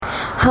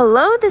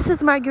Hello, this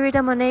is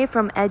Margarita Monet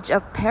from Edge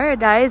of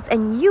Paradise,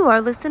 and you are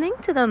listening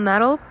to the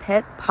Metal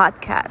Pit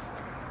Podcast.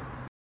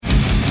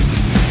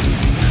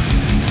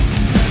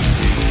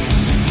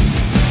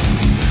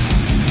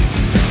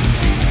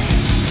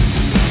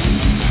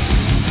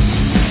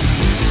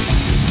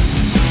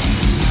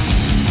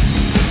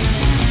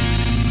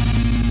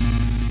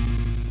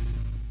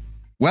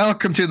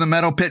 Welcome to the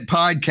Metal Pit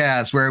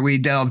Podcast, where we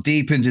delve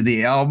deep into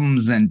the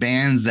albums and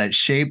bands that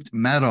shaped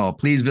metal.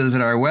 Please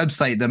visit our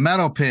website, The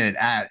Metal Pit,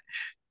 at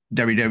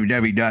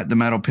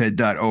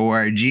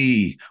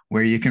www.themetalpit.org,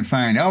 where you can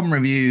find album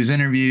reviews,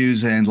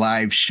 interviews, and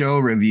live show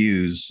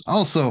reviews.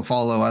 Also,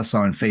 follow us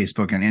on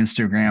Facebook and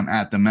Instagram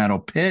at The Metal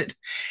Pit.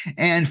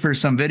 And for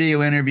some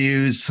video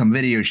interviews, some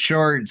video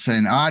shorts,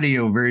 and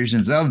audio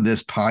versions of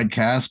this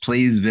podcast,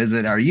 please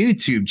visit our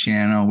YouTube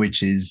channel,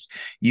 which is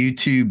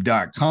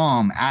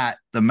youtube.com at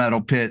The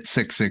Metal Pit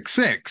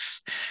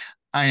 666.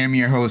 I am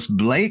your host,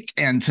 Blake,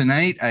 and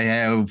tonight I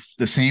have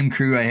the same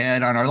crew I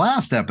had on our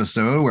last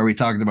episode where we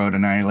talked about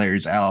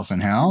Annihilator's Alice in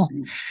Hell.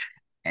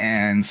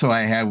 And so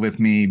I have with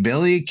me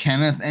Billy,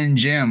 Kenneth, and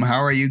Jim.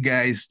 How are you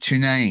guys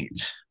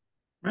tonight?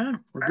 Well,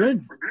 we're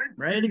good.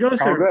 Ready to go,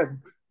 sir. All good.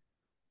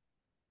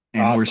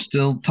 And awesome. We're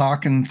still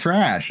talking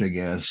thrash, I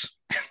guess.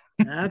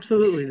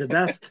 Absolutely. The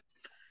best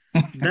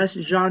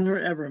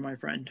genre ever, my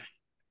friend.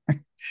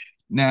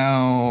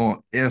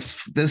 Now,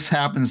 if this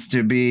happens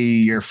to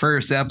be your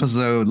first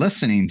episode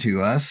listening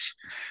to us,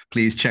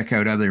 please check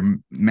out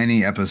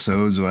many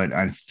episodes.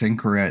 I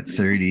think we're at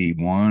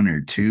 31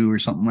 or 2 or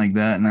something like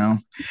that now.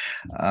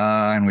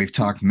 And we've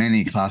talked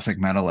many classic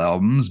metal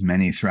albums,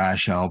 many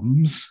thrash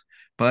albums.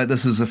 But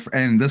this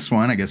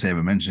one, I guess I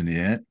haven't mentioned it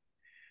yet.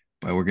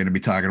 But we're going to be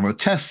talking about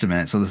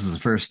Testament. So this is the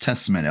first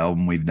Testament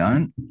album we've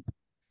done.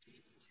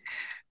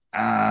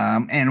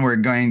 And we're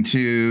going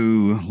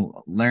to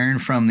learn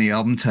from the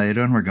album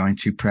title, and we're going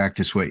to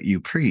practice what you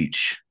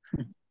preach.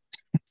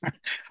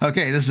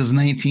 Okay, this is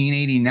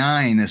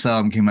 1989. This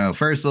album came out.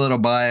 First, a little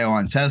bio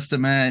on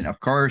Testament. Of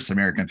course,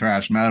 American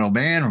thrash metal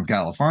band from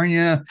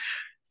California,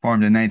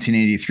 formed in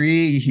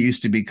 1983.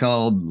 Used to be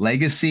called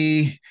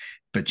Legacy,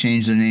 but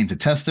changed their name to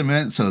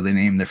Testament, so they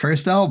named their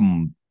first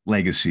album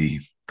Legacy.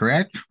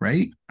 Correct?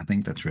 Right? I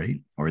think that's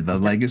right. Or The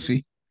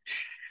Legacy.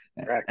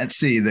 Correct. Let's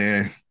see.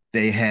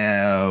 They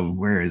have,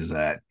 where is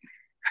that?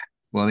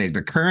 Well,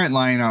 the current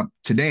lineup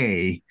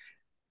today,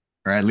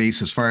 or at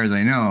least as far as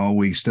I know,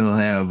 we still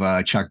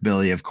have Chuck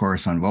Billy, of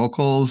course, on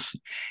vocals,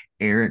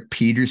 Eric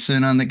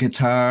Peterson on the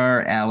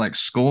guitar,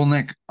 Alex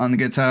Skolnick on the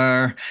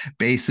guitar,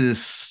 bassist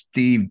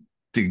Steve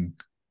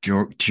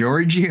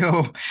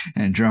Giorgio,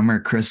 and drummer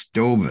Chris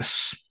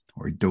Dovas,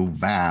 or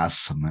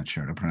Dovas, I'm not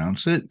sure how to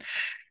pronounce it.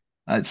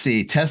 Let's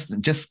see,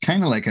 just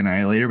kind of like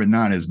Annihilator, but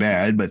not as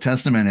bad. But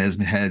Testament has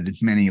had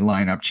many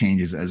lineup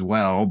changes as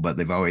well, but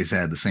they've always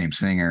had the same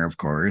singer, of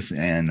course.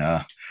 And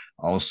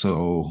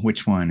also,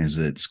 which one is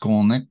it?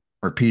 Skolnick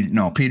or Peter?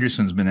 No,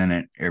 Peterson's been in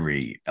it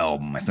every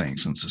album, I think,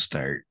 since the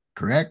start.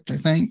 Correct? I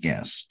think,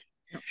 yes.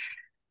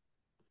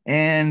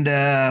 And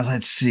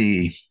let's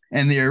see.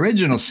 And the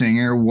original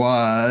singer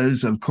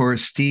was, of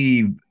course,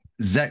 Steve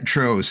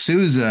Zetro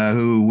Souza,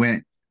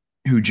 who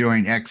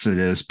joined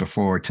Exodus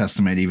before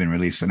Testament even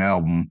released an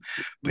album,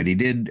 but he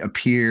did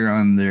appear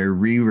on their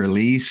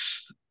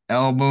re-release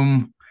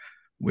album,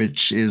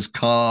 which is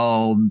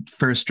called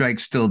First Strike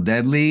Still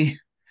Deadly,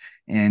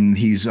 and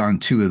he's on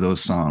 2 of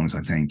those songs.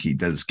 I think he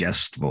does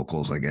guest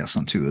vocals, I guess,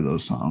 on 2 of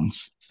those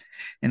songs.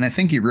 And I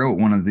think he wrote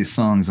one of these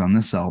songs on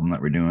this album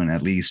that we're doing,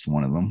 at least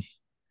one of them.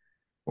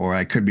 Or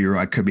I could be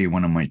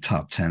one of my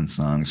top 10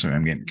 songs, or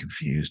I'm getting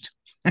confused.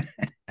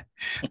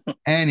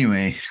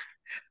 Anyway,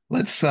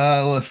 let's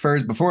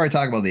first, before I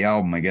talk about the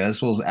album, I guess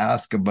we'll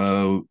ask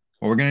about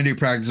what we're going to do.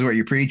 Practice what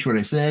you preach. What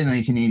I said,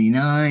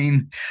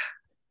 1989.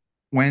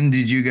 When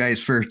did you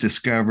guys first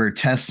discover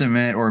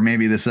Testament, or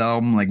maybe this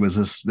album? Like,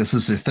 this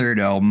is their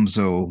third album?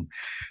 So,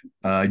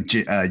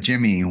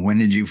 Jimmy, when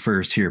did you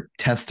first hear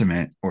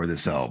Testament or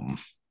this album?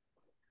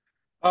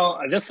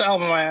 Well, this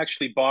album I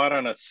actually bought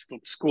on a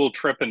school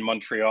trip in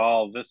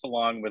Montreal. This,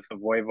 along with the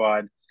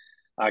Voivod,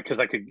 because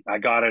I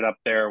got it up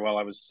there while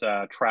I was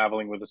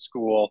traveling with a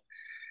school.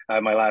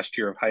 My last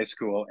year of high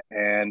school,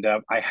 and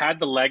I had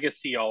the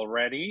Legacy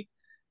already,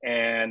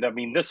 and I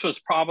mean, this was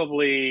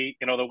probably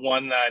the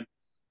one that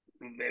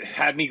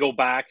had me go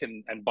back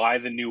and buy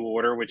the New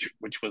Order, which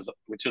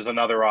is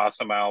another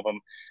awesome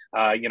album.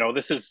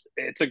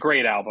 It's a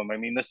great album. I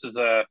mean,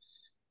 I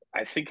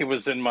think it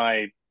was in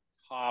my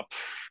top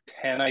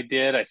 10. I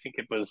think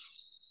it was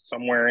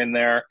somewhere in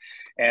there,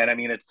 and I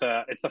mean, it's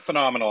a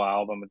phenomenal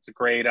album. It's a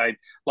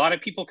lot of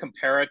people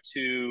compare it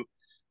to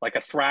like a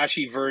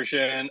thrashy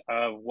version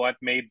of what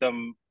made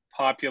them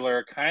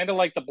popular, kind of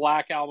like the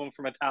Black Album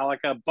from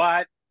Metallica,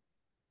 but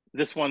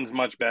this one's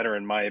much better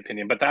in my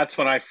opinion. But that's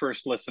when I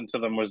first listened to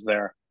them, was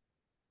there.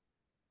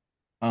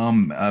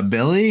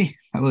 Billy,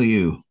 how about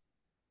you?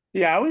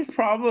 Yeah, I was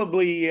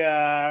probably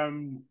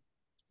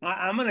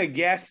I'm gonna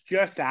guess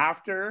just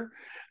after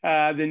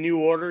the New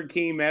Order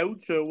came out,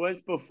 so it was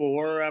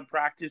before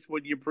Practice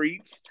What You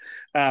Preach.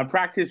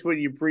 Practice What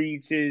You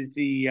Preach is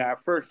the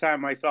first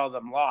time I saw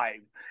them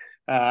live.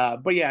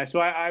 But yeah, so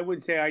I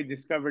would say I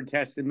discovered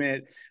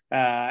Testament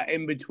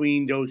in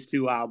between those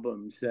two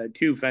albums,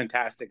 two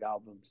fantastic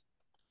albums.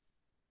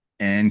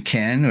 And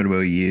Ken, what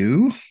about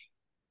you?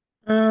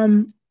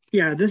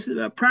 Yeah, this is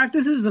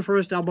Practice is the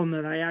first album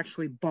that I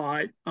actually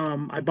bought.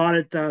 I bought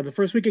it the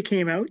first week it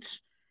came out,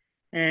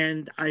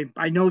 and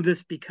I know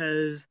this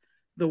because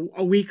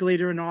a week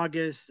later in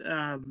August,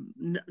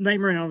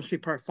 Nightmare on Elm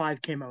Street Part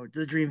 5 came out,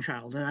 The Dream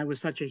Child, and I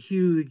was such a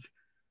huge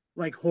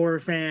like horror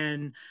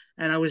fan,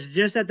 and I was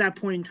just at that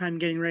point in time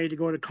getting ready to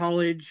go to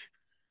college,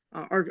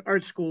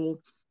 art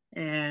school,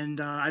 and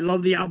I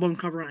loved the album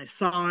cover. And I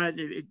saw it.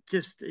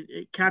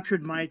 It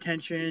captured my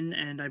attention,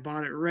 and I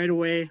bought it right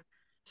away.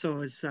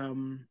 So it's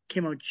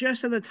came out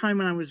just at the time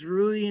when I was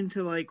really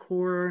into like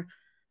horror,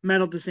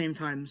 metal at the same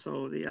time.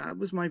 So yeah, it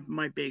was my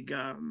big.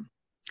 I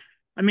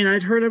mean,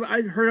 I'd heard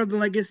of the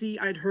Legacy,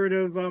 I'd heard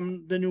of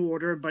the New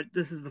Order, but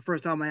this is the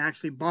first album I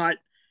actually bought.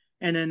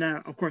 And then,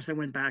 of course, I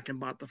went back and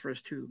bought the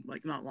first two,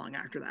 like not long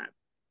after that.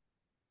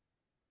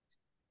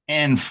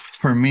 And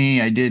for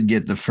me, I did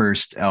get the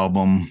first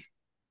album.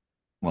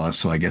 Well,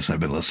 so I guess I've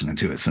been listening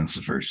to it since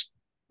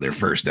their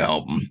first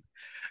album,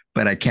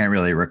 but I can't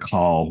really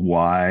recall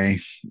why.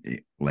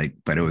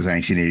 But it was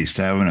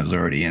 1987. I was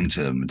already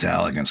into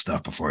Metallica and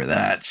stuff before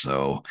that.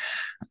 So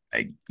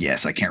I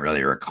can't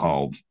really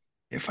recall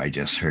if I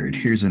just heard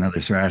here's another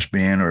thrash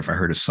band or if I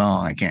heard a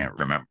song. I can't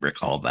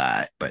recall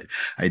that, but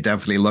I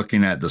definitely,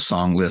 looking at the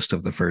song list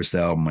of the first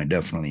album, I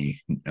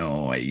definitely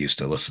know I used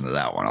to listen to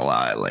that one a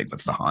lot, like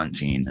with The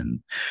Haunting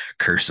and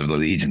Curse of the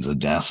Legions of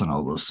Death and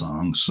all those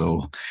songs.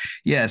 So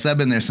yes, I've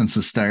been there since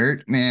the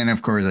start, and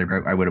of course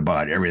I would have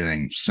bought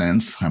everything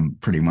since. I'm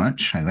pretty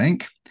much, I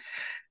think.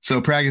 So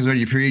Practice What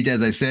You Preach,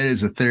 as I said, is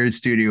the third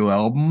studio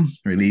album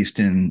released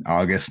in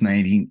August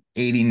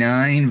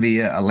 1989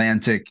 via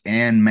Atlantic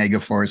and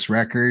Megaforce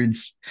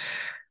Records.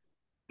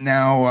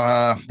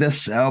 Now,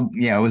 this album,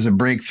 it was a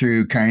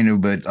breakthrough kind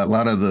of, but a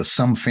lot of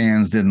some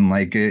fans didn't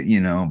like it,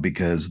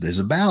 because there's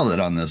a ballad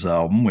on this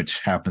album,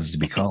 which happens to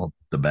be called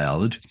The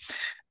Ballad.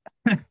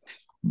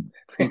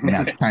 And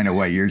that's kind of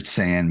what you're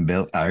saying,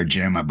 Bill or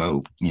Jim,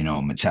 about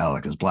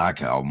Metallica's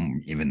Black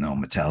Album, even though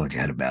Metallica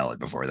had a ballad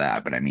before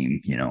that. But I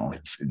mean,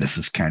 this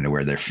is kind of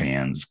where their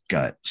fans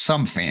got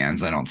some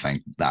fans. I don't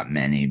think that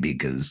many,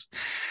 because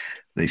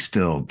they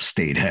still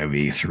stayed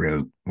heavy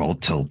throughout. Well,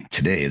 till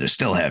today, they're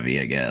still heavy,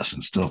 I guess,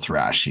 and still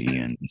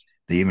thrashy, and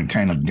they even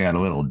kind of got a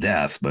little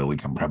death. But we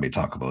can probably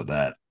talk about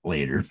that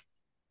later.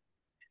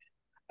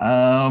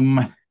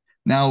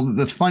 Now,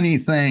 the funny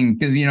thing,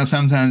 because,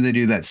 sometimes they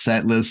do that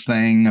set list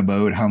thing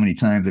about how many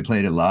times they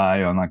played it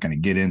live. I'm not going to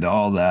get into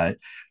all that,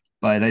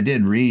 but I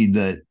did read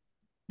that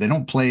they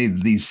don't play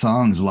these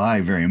songs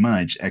live very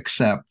much,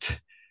 except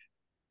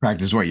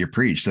Practice What You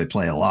Preach. They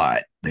play a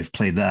lot. They've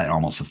played that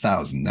almost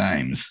 1,000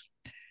 times.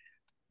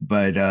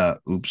 But,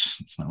 oops,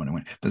 that's not what I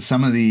went. But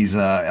some of these,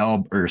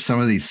 some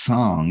of these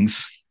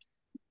songs,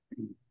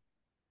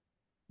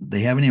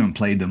 they haven't even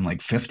played them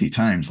like 50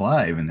 times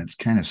live, and it's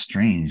kind of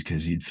strange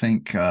because you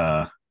think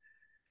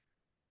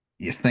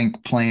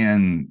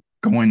playing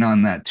going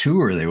on that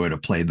tour they would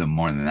have played them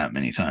more than that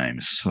many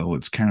times. So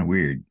it's kind of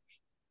weird.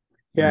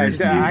 Yeah,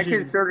 I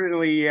can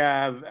certainly,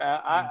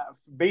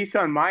 based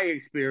on my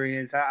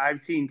experience, I've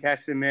seen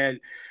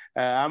Testament,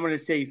 I'm going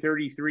to say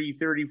 33,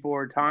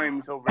 34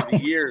 times over the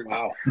years.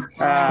 Wow.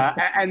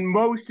 And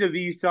most of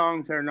these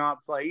songs are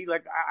not played.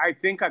 Like, I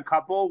think a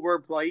couple were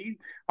played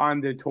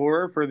on the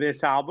tour for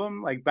this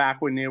album, like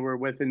back when they were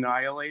with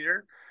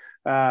Annihilator.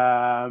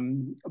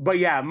 But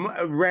yeah,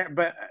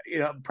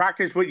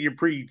 Practice What You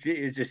Preach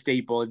is a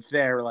staple. It's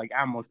there like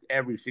almost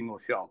every single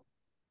show.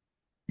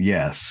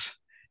 Yes.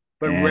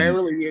 But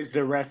rarely is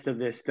the rest of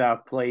this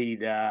stuff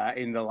played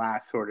in the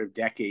last sort of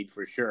decade,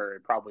 for sure,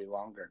 probably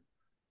longer.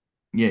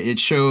 Yeah, it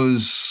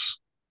shows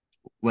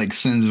like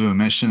Sins of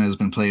Omission has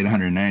been played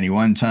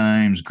 191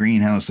 times,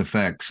 Greenhouse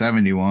Effect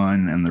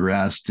 71, and the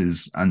rest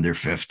is under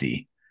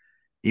 50.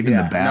 Even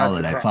the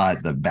ballad, I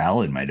thought the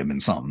ballad might have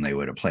been something they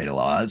would have played a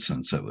lot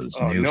since it was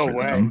new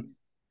for them.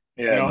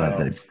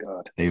 Yeah,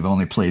 they've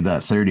only played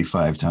that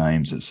 35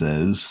 times, it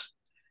says.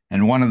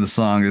 And one of the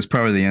songs is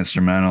probably the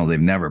instrumental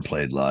they've never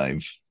played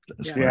live,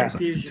 as far as I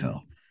can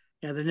tell.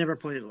 Yeah, they never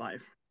played it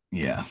live.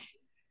 Yeah.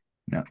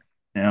 No.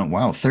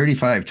 Wow,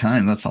 35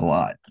 times, that's a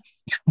lot.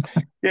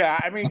 Yeah,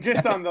 I mean,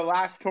 just on the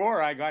last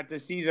tour, I got to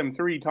see them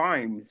 3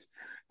 times.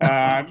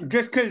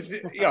 Just because,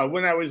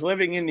 when I was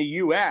living in the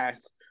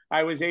U.S.,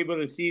 I was able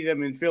to see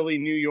them in Philly,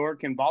 New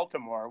York, and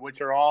Baltimore,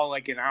 which are all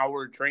like an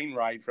hour train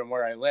ride from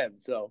where I live.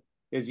 So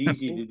it's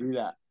easy to do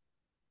that.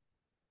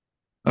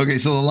 Okay,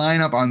 so the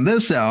lineup on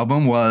this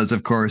album was,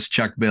 of course,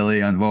 Chuck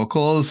Billy on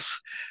vocals,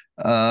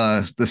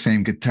 the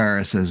same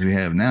guitarist as we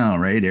have now,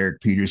 right?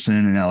 Eric Peterson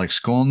and Alex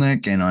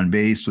Skolnick, and on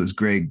bass was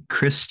Greg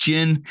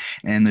Christian,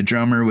 and the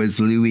drummer was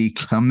Louis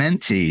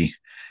Clemente.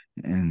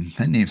 And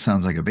that name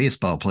sounds like a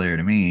baseball player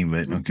to me,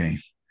 but okay.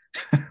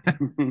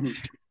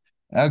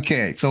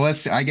 Okay, so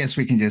I guess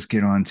we can just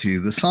get on to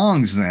the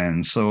songs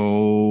then.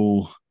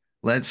 So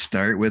let's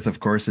start with, of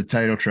course, the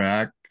title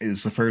track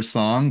is the first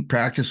song,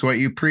 Practice What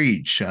You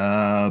Preach.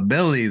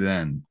 Billy,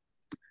 then.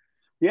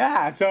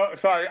 Yeah, so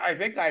I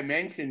think I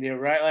mentioned it,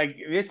 right? Like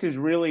this is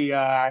really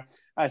a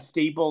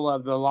staple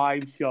of the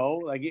live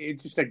show. Like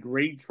it's just a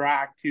great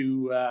track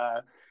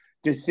to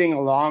sing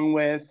along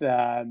with.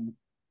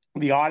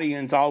 The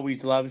audience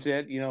always loves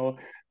it.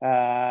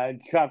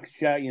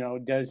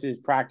 Does his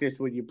practice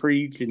what you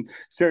preach, and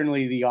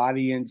certainly the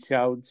audience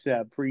shouts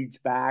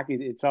preach back.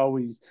 It's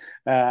always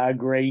a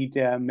great,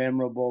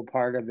 memorable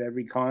part of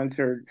every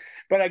concert.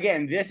 But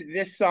again,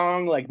 this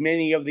song, like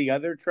many of the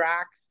other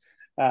tracks,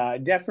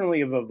 definitely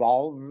have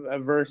evolved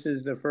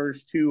versus the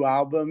first two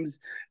albums.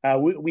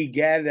 We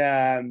get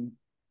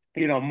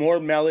more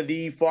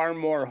melody, far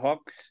more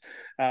hooks.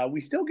 We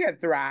still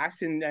get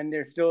thrash and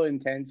there's still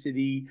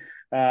intensity.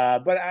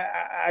 But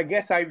I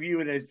guess I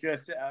view it as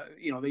just,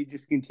 they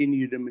just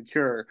continue to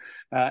mature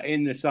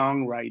in the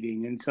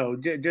songwriting. And so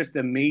just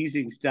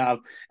amazing stuff.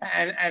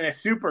 And a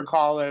super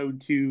call out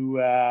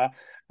to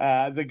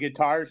the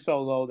guitar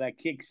solo that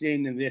kicks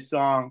in this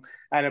song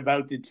at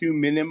about the 2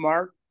 minute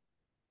mark.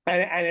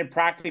 And it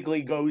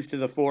practically goes to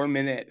the 4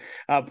 minute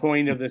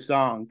point of the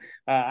song.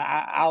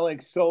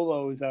 Alex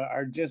solos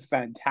are just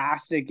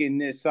fantastic in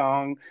this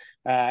song.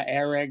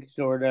 Eric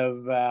sort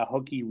of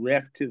hooky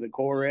riff to the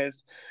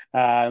chorus.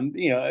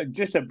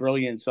 Just a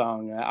brilliant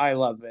song. I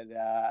love it.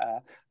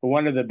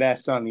 One of the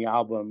best on the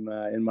album,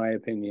 in my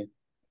opinion.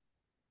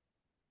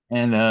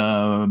 And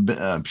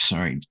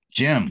sorry,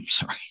 Jim.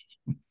 Sorry.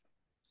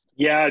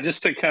 Yeah,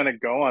 just to kind of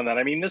go on that.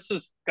 I mean, this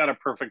has got a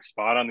perfect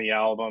spot on the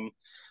album.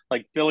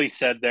 Like Billy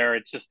said there,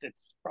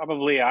 it's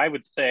probably, I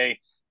would say,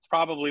 it's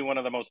probably one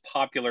of the most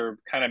popular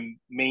kind of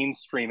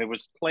mainstream. It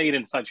was played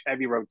in such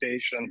heavy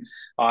rotation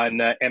on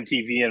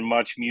MTV and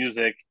Much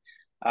Music.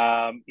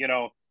 You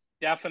know,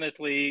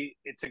 definitely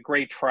it's a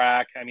great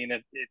track. I mean,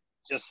 it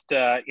just,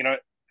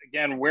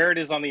 again, where it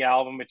is on the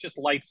album, it just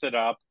lights it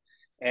up.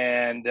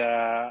 And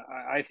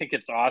I think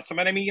it's awesome.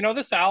 And I mean,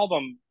 this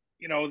album,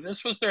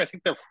 this was I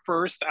think their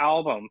first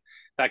album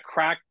that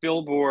cracked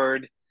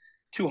Billboard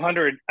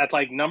 200 at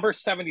like number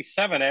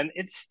 77, and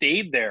it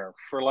stayed there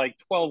for like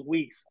 12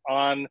 weeks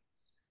on,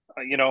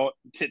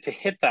 to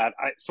hit that.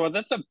 So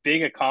that's a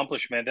big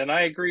accomplishment. And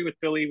I agree with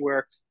Billy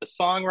where the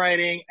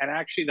songwriting and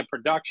actually the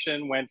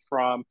production went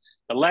from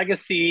the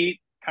Legacy,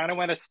 kind of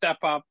went a step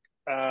up,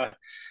 on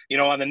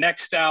the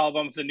next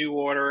album, The New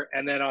Order.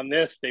 And then on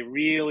this, they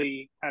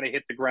really kind of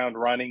hit the ground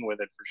running with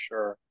it for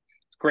sure.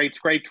 It's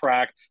great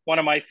track. One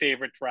of my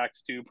favorite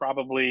tracks too.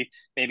 Probably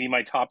maybe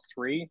my top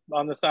three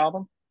on this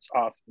album. It's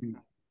awesome.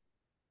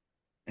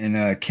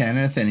 And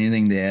Kenneth,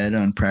 anything to add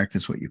on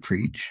Practice What You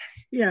Preach?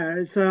 Yeah,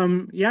 it's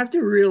you have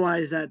to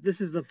realize that this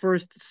is the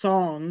first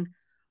song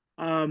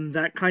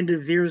that kind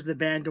of veers the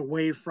band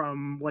away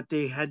from what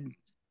they had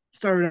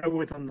started out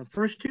with on the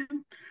first two.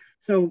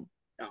 So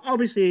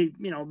obviously,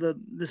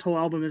 this whole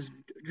album is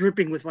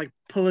dripping with like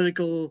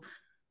political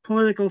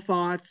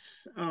thoughts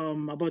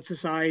about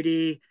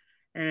society,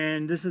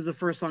 and this is the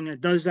first song that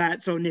does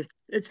that. So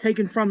it's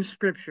taken from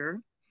scripture.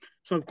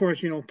 So of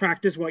course,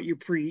 practice what you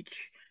preach,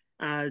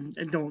 and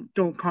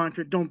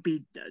don't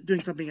be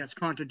doing something that's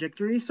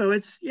contradictory. So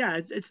it's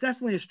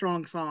definitely a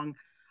strong song.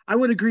 I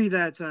would agree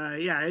that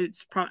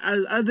it's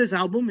out of this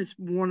album, it's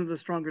one of the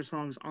stronger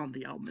songs on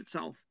the album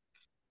itself.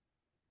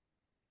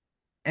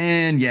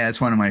 And yeah, it's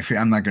one of my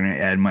favorite. I'm not going to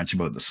add much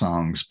about the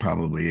songs,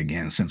 probably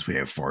again, since we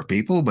have four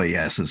people. But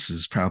yes, this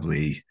is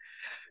probably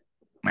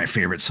my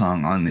favorite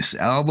song on this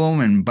album.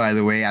 And by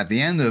the way, at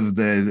the end of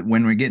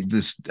when we get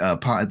this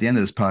at the end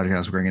of this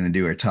podcast, we're going to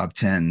do our top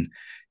 10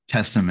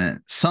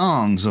 Testament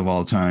songs of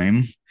all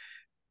time.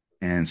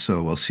 And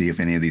so we'll see if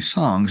any of these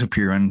songs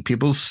appear on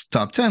people's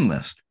top 10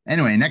 list.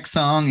 Anyway, next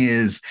song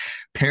is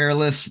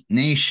Perilous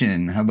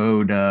Nation. How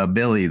about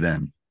Billy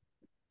then?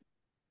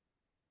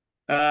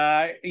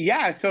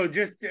 Yeah, so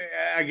just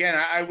again,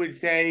 I would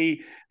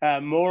say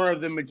more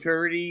of the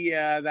maturity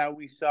that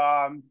we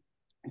saw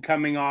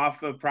coming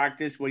off of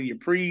Practice What You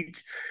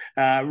Preach.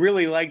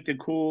 Really like the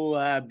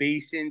cool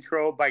bass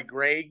intro by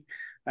Greg.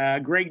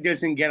 Greg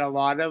doesn't get a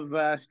lot of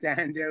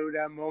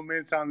standout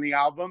moments on the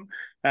album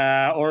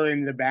or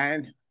in the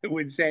band, I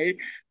would say,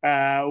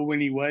 when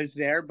he was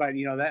there. But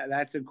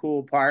that's a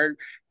cool part.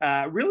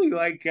 Really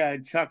like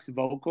Chuck's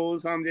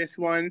vocals on this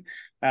one.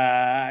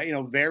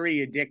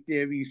 Very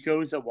addictive. He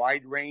shows a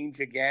wide range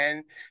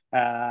again.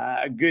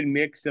 A good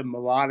mix of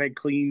melodic,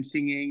 clean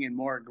singing and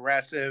more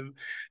aggressive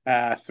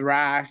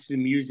thrash. The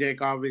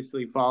music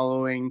obviously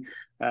following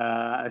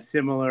a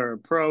similar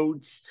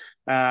approach.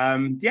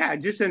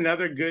 Just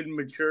another good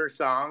mature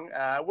song.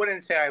 I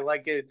wouldn't say I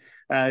like it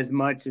as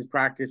much as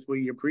Practice What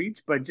You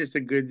Preach, but just a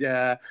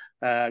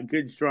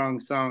good strong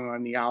song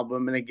on the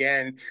album. And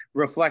again,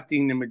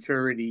 reflecting the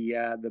maturity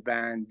the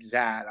band's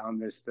at on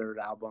this third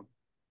album.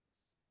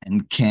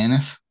 And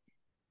Kenneth?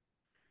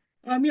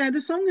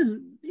 This song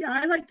is,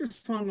 I like this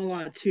song a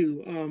lot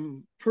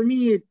too. For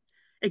me,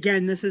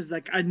 again, this is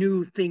like a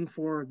new thing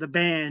for the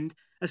band,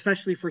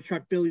 especially for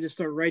Chuck Billy to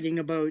start writing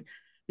about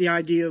the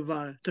idea of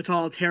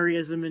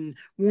totalitarianism and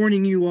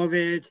warning you of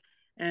it,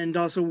 and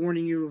also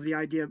warning you of the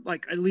idea of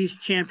like at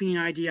least championing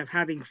the idea of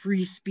having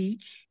free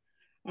speech.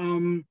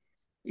 Um,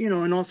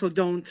 and also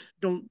don't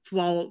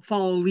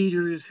follow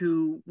leaders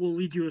who will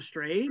lead you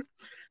astray.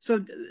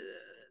 So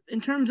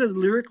in terms of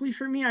lyrically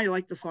for me, I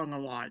like the song a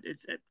lot.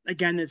 It's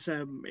again, it's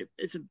a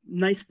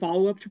nice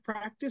follow up to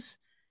practice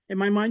in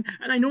my mind.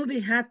 And I know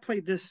they have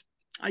played this.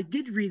 I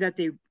did read that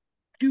they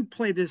do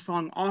play this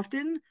song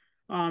often,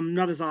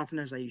 not as often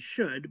as they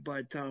should,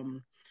 but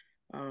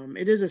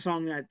it is a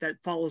song that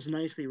follows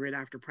nicely right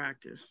after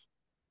practice.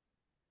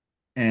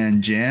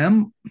 And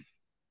Jim?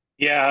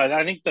 Yeah,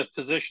 I think the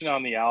position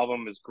on the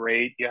album is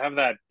great. You have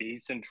that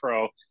bass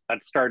intro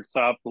that starts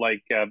up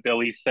like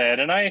Billy said,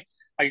 and I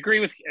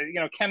agree with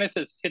Kenneth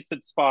hits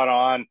it spot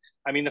on.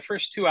 I mean, the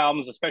first two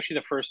albums, especially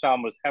the first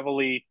album, was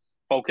heavily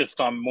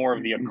focused on more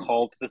of the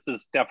occult. This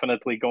is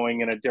definitely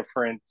going in a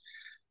different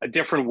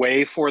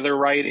way for their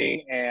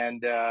writing,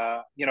 and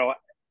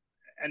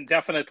and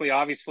definitely,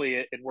 obviously,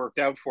 it worked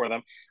out for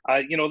them.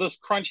 Those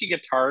crunchy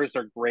guitars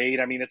are great.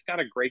 I mean, it's got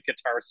a great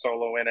guitar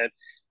solo in it,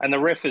 and the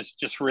riff is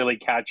just really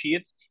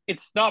catchy.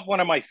 It's not one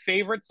of my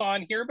favorites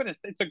on here, but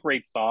it's a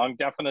great song.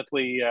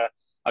 Definitely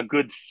a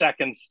good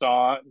second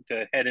song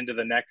to head into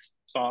the next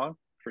song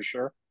for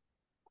sure.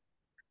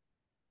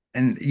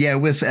 And yeah,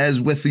 with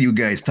you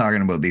guys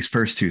talking about these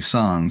first two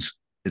songs,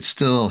 it's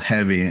still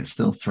heavy and it's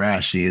still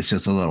thrashy. It's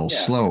just a little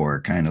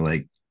slower, kind of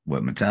like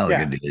what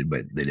Metallica did,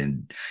 but they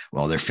didn't.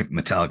 Well,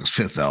 Metallica's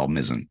fifth album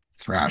isn't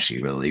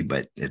thrashy really,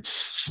 but it's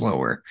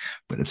slower,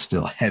 but it's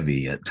still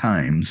heavy at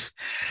times.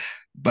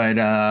 But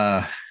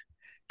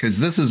because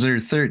this is their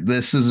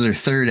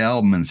third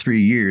album in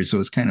 3 years, so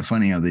it's kind of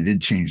funny how they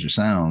did change their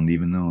sound,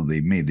 even though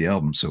they made the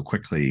album so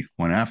quickly,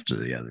 one after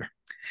the other.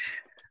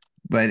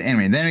 But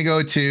anyway, then we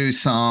go to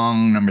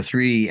song number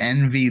 3,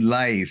 Envy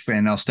Life.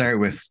 And I'll start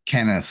with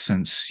Kenneth,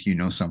 since you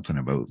know something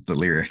about the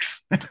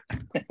lyrics. The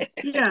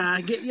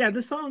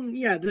song,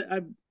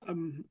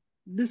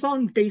 the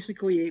song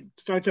basically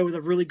starts out with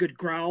a really good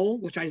growl,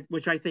 which I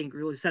think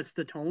really sets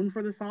the tone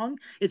for the song.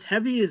 It's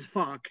heavy as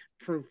fuck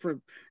for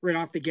right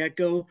off the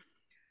get-go.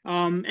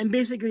 And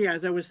basically,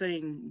 as I was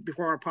saying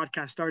before our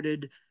podcast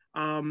started,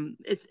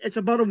 it's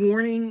about a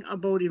warning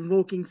about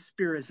invoking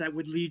spirits that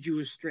would lead you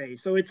astray.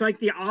 So it's like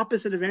the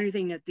opposite of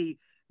anything that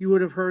you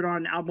would have heard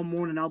on album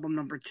 1 and album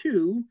number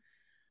 2.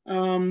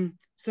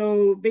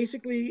 So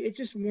basically, it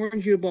just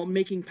warns you about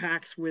making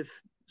pacts with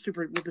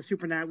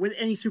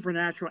any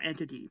supernatural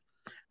entity.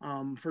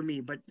 For me,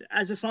 but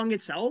as a song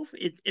itself,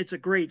 it's a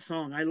great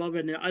song. I love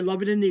it. I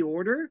love it in the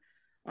order.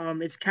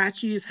 It's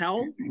catchy as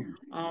hell.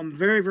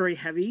 Very very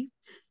heavy,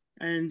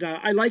 and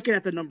I like it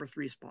at the number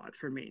 3 spot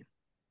for me.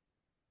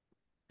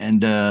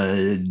 And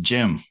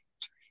Jim.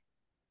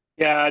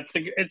 Yeah,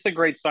 it's a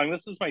great song.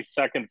 This is my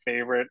second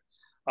favorite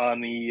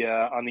on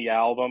the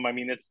album. I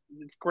mean, it's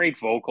great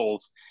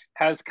vocals.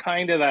 Has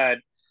kind of that,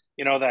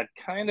 that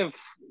kind of,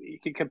 you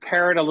can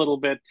compare it a little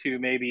bit to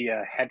maybe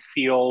a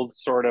Hetfield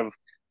sort of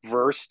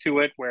verse to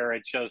it, where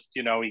it just,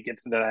 he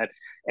gets into that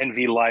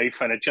envy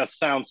life, and it just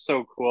sounds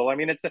so cool. I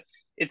mean,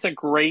 it's a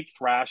great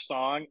thrash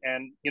song,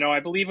 and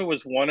I believe it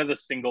was one of the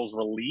singles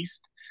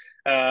released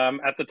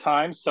at the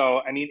time.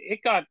 So I mean,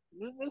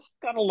 this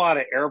got a lot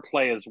of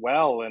airplay as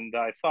well, and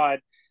I thought,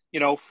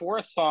 for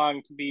a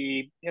song to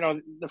be,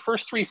 the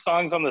first 3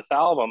 songs on this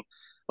album,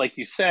 like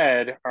you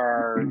said,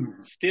 are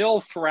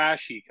still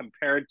thrashy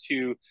compared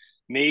to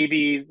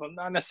maybe, well,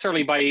 not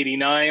necessarily by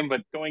 89,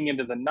 but going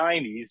into the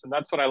 90s. And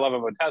that's what I love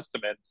about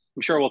Testament.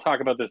 I'm sure we'll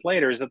talk about this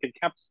later, is that they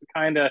kept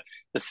kind of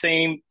the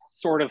same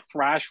sort of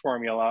thrash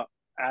formula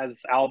as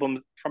album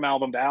to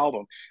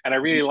album, and I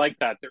really like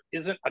that. There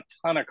isn't a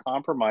ton of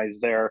compromise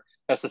there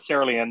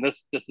necessarily, and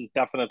this is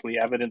definitely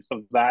evidence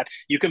of that.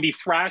 You can be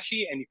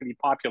thrashy and you can be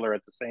popular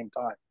at the same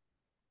time.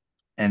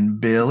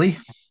 And Billy?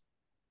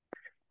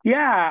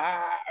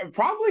 Yeah,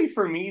 probably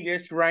for me,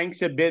 this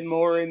ranks a bit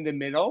more in the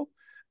middle.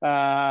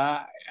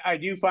 I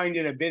do find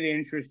it a bit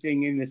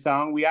interesting in the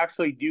song. We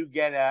actually do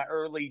get an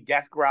early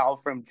death growl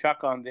from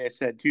Chuck on this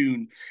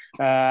tune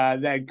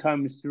that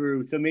comes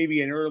through. So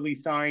maybe an early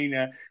sign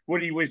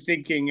what he was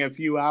thinking a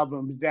few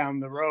albums down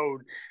the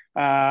road.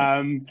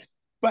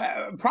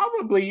 But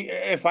probably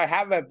if I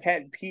have a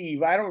pet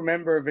peeve, I don't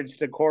remember if it's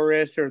the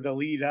chorus or the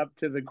lead up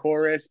to the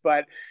chorus,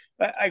 but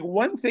like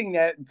one thing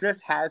that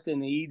just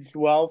hasn't aged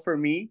well for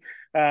me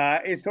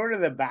is sort of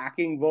the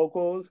backing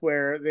vocals,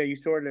 where they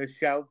sort of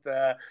shout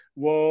the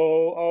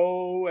whoa,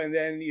 oh, and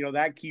then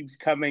that keeps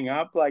coming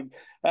up. Like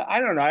I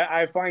don't know,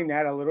 I find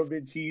that a little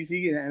bit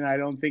cheesy, and I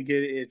don't think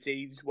it's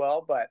aged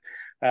well. But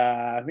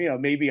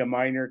maybe a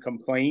minor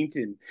complaint.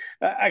 And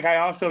like I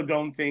also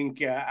don't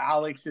think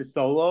Alex's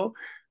solo.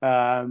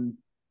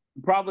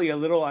 Probably a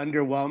little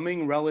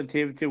underwhelming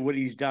relative to what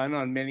he's done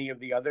on many of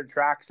the other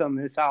tracks on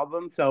this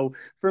album. So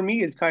for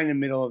me, it's kind of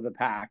middle of the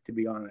pack, to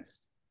be honest.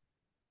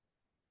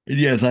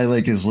 Yes, I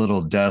like his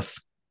little death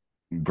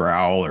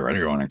growl, or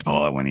whatever you want to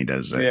call it, when he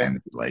does the end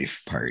of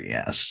life part.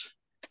 Yes.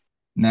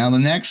 Now, the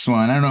next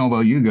one, I don't know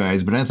about you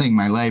guys, but I think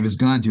my life has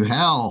gone to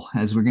hell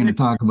as we're going to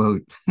talk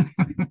about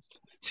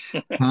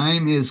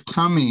Time is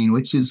Coming,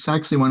 which is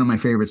actually one of my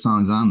favorite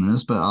songs on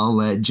this, but I'll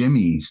let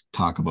Jimmy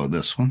talk about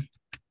this one.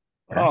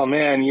 Oh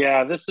man,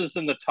 yeah, this is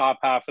in the top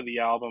half of the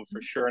album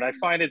for sure, and I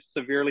find it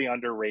severely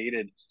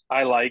underrated.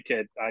 I like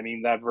it. I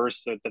mean, that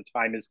verse that the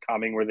time is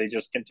coming, where they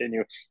just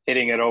continue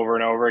hitting it over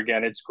and over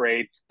again. It's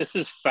great. This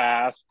is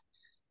fast,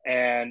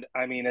 and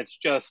I mean, it's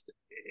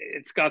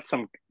got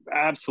some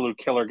absolute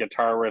killer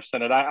guitar riffs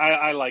in it.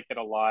 I like it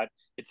a lot.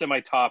 It's in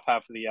my top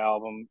half of the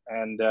album,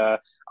 and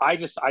I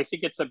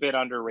think it's a bit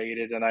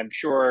underrated, and I'm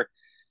sure.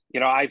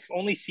 I've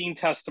only seen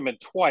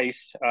Testament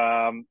twice,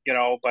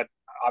 but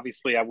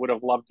obviously I would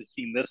have loved to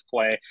seen this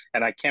play,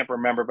 and I can't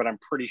remember, but I'm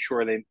pretty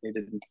sure they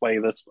didn't play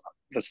this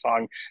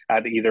song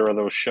at either of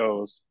those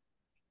shows.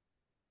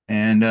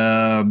 And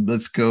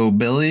let's go,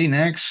 Billy,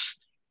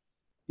 next.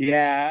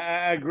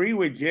 Yeah, I agree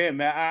with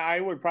Jim. I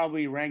would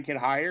probably rank it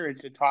higher.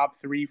 It's a top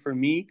three for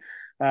me.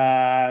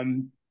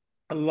 Um,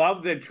 I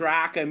love the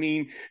track. I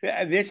mean,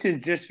 this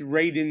is just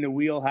right in the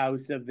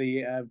wheelhouse of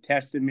the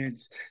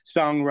Testament's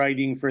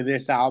songwriting for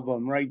this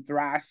album, right?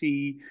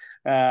 Thrashy,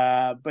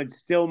 but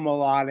still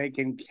melodic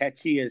and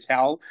catchy as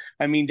hell.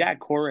 I mean, that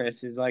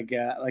chorus is like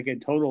a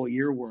total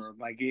earworm.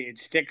 Like it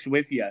sticks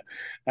with you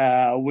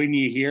when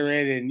you hear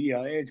it, and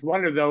it's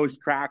one of those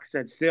tracks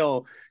that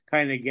still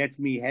kind of gets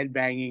me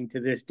headbanging to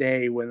this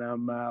day when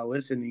I'm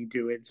listening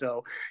to it.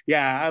 So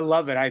yeah, I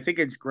love it. I think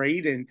it's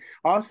great, and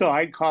also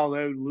I'd call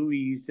out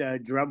Louis'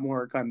 drum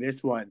work on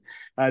this one.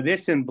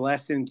 This and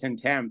Blessed and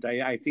Contempt,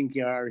 I think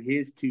are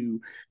his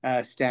two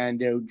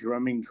standout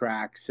drumming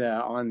tracks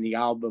on the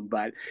album.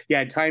 But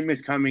yeah, Time is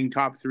Coming,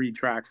 top three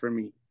track for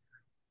me.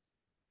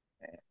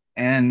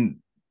 And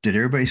did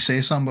everybody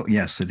say something?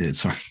 Yes, it did.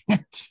 Sorry.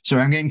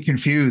 Sorry, I'm getting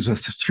confused with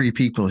three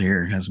people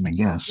here as my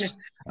guests.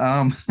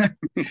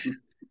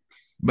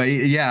 But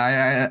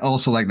yeah, I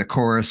also like the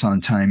chorus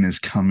on Time is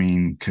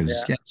Coming because,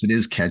 Yeah. yes, it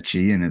is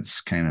catchy and it's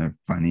kind of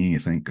funny. You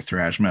think a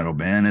thrash metal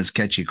band has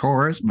catchy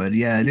chorus, but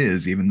yeah, it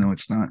is, even though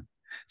it's not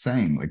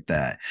saying like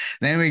that.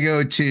 Then we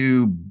go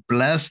to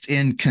Blessed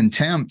in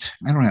Contempt.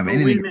 I don't have Oh,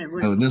 wait anything a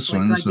minute. about this Wait,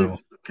 one. So,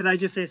 could I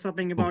just say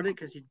something about it?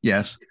 Because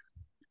yes.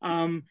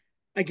 um,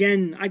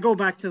 again, I go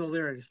back to the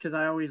lyrics because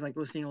I always like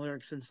listening to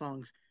lyrics and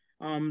songs.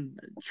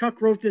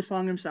 Chuck wrote this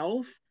song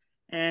himself,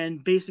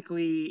 and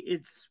basically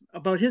it's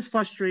about his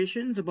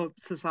frustrations about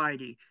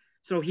society.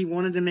 So he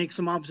wanted to make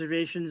some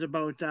observations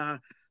about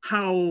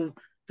how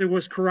there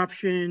was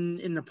corruption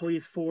in the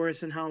police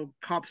force and how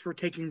cops were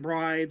taking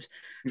bribes,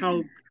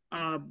 how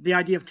the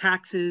idea of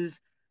taxes,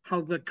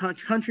 how the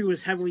country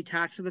was heavily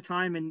taxed at the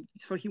time, and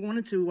so he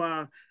wanted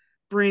to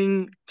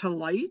bring to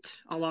light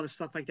a lot of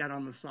stuff like that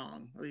on the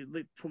song,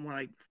 from what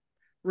I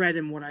read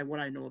and what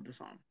I know of the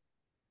song.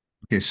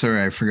 Okay,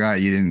 sorry, I forgot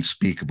you didn't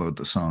speak about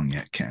the song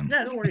yet, Ken.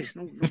 Yeah, no worries,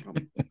 no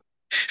problem.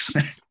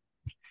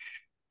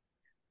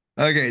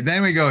 Okay,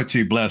 then we go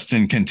to Blessed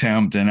in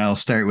Contempt, and I'll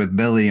start with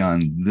Billy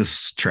on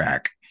this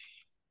track.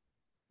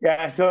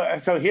 Yeah,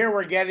 so here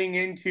we're getting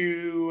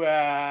into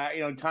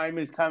Time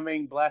is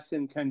Coming, Blessed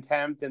and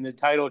Contempt, and the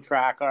title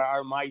track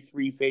are my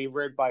three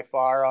favorite by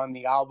far on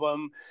the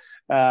album.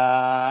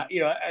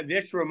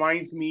 This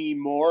reminds me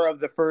more of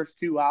the first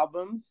two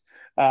albums,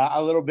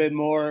 a little bit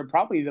more,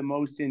 probably the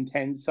most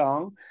intense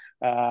song,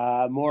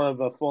 more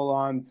of a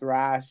full-on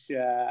thrash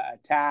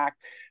attack.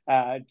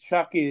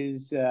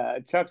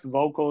 Chuck's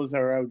vocals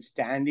are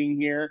outstanding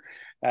here,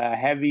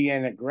 heavy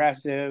and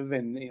aggressive,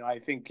 and I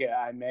think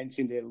I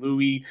mentioned it,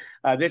 Louis.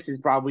 This is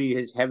probably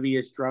his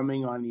heaviest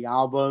drumming on the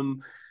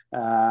album.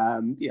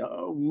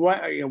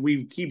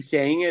 We keep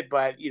saying it,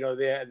 but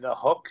the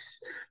hooks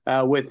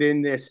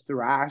within this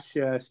thrash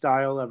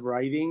style of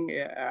writing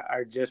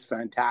are just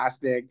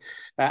fantastic,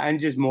 and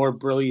just more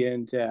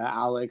brilliant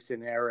Alex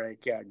and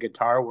Eric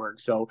guitar work.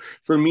 So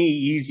for me,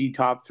 easy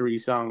top three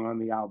song on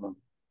the album.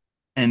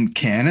 And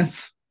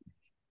Kenneth?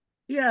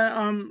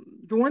 Yeah,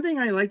 the one thing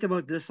I liked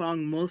about this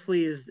song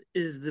mostly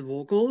is the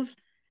vocals,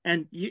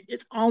 and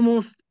it's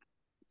almost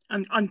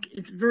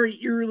it's very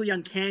eerily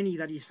uncanny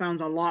that he sounds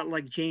a lot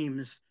like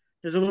James.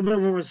 There's a little bit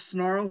of a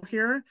snarl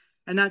here,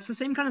 and that's the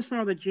same kind of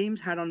snarl that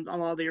James had on a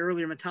lot of the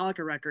earlier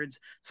Metallica records.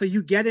 So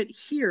you get it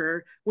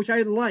here, which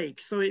I like.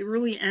 So it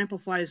really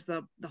amplifies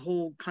the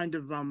whole kind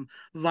of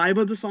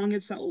vibe of the song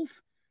itself.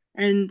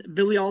 And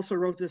Billy also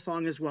wrote this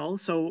song as well.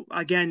 So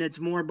again, it's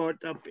more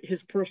about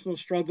his personal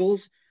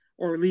struggles,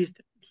 or at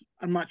least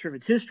I'm not sure if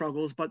it's his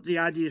struggles, but the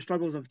idea of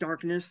struggles of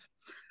darkness,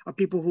 of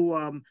people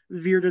who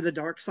veer to the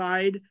dark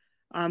side.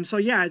 So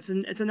yeah,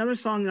 it's another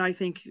song that I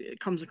think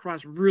comes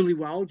across really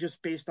well, just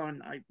based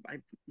on I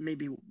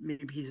maybe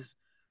he's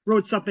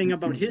wrote something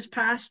about his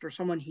past or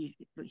someone he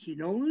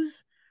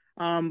knows.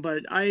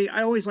 But I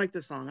always like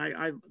the song.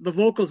 I the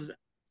vocals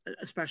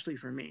especially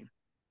for me.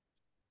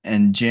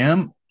 And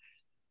Jim?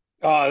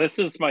 Oh, this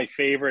is my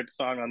favorite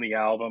song on the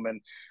album, and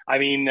I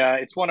mean,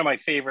 it's one of my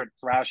favorite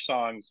thrash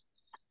songs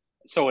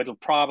So it'll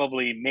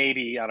probably,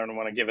 maybe, I don't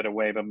want to give it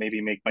away, but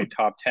maybe make my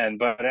top 10.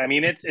 But I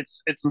mean, it's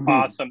Mhm.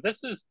 awesome.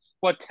 This is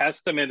what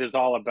Testament is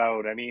all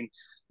about. I mean,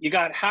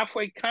 you're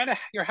halfway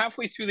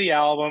through the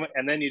album,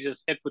 and then you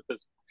just hit with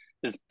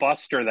this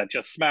buster that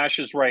just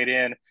smashes right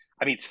in.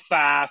 I mean, it's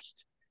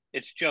fast.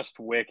 It's just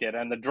wicked,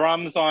 and the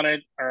drums on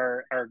it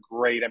are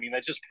great. I mean,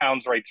 that just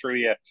pounds right through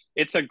you.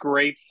 It's a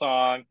great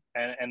song,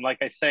 and like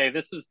I say,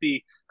 this is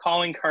the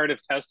calling card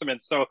of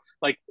Testament. So,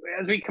 like,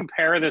 as we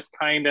compare this,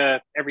 kind of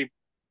every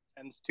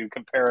tends to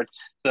compare it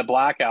to the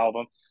Black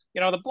Album.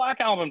 The Black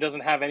Album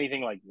doesn't have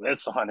anything like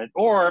this on it,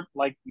 or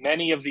like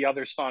many of the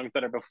other songs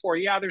that are before.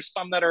 Yeah, there's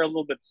some that are a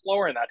little bit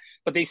slower in that,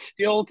 but they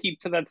still keep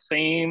to that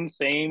same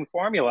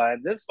formula.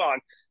 And this song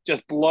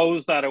just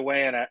blows that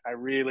away, and I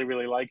really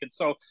really like it.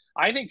 So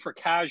I think for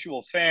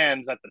casual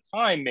fans at the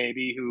time,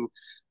 maybe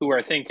who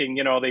are thinking,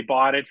 they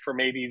bought it for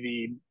maybe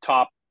the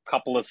top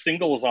couple of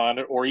singles on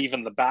it, or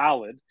even the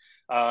ballad.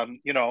 Um,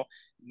 you know,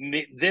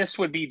 this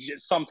would be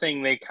just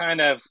something they kind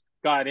of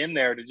got in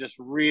there to just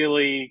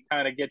really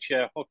kind of get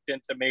you hooked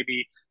into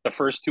maybe the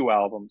first two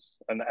albums,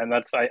 and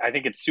that's I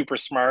think it's super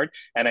smart,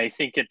 and I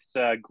think it's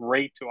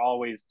great to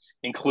always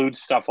include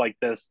stuff like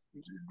this,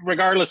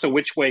 regardless of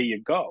which way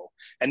you go.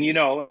 And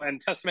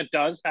and Testament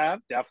does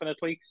have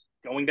definitely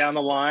going down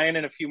the line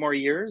in a few more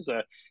years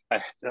a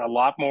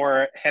lot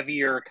more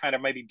heavier, kind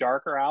of maybe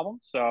darker album.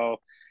 So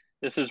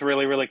this is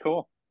really really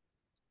cool.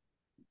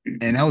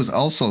 And I was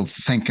also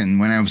thinking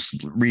when I was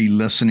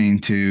re-listening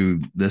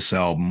to this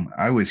album,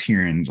 I was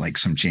hearing like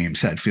some James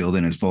Hetfield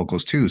in his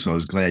vocals too. So I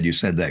was glad you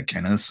said that,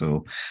 Kenneth.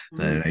 So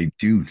that I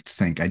do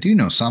think I do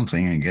know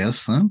something, I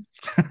guess, huh?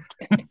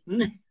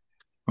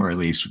 Or at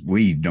least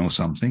we know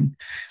something.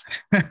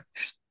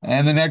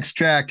 And the next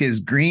track is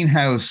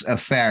Greenhouse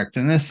Effect.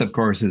 And this, of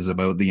course, is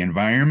about the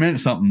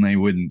environment, something they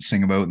wouldn't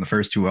sing about in the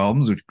first two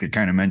albums, which they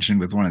kind of mentioned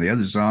with one of the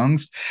other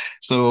songs.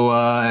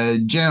 So,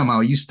 Jim,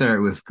 you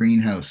start with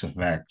Greenhouse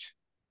Effect.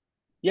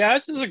 Yeah,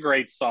 this is a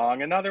great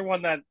song. Another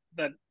one that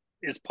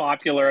is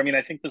popular. I mean,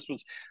 I think this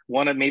was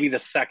one of maybe the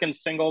second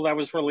single that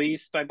was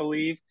released, I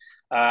believe.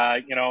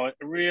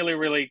 Really,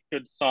 really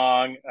good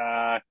song.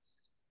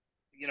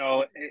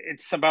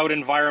 It's about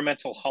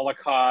environmental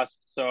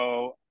holocaust.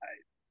 So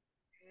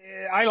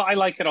I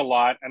like it a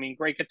lot. I mean,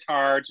 great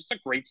guitar, just a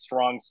great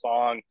strong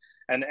song.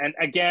 And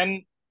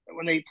again,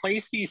 when they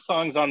place these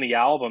songs on the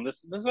album,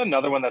 this is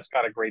another one that's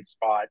got a great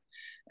spot.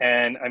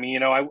 And I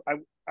mean, I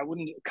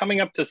wouldn't, coming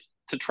up to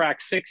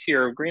track 6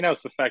 here,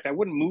 Greenhouse Effect, I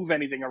wouldn't move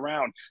anything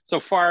around. So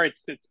far,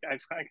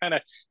 I kind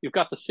of, you've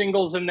got the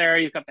singles in there,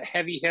 you've got the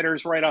heavy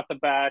hitters right off the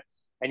bat,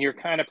 and you're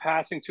kind of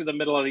passing through the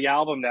middle of the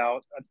album now.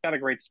 It's got a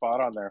great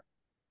spot on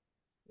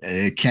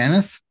there.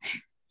 Kenneth?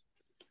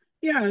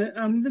 Yeah,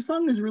 the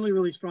song is really,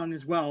 really strong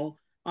as well.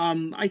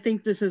 I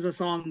think this is a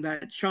song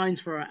that shines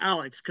for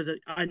Alex because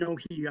I know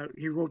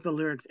he wrote the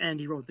lyrics and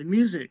he wrote the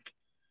music,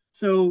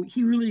 so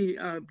he really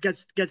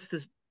gets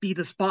to be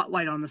the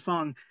spotlight on the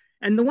song.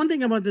 And the one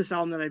thing about this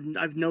album that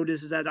I've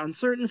noticed is that on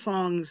certain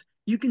songs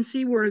you can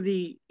see where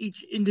the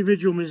each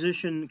individual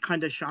musician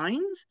kind of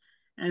shines,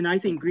 and I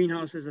think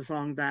Greenhouse is a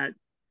song that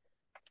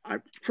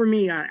for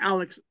me,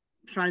 Alex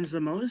shines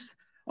the most.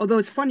 Although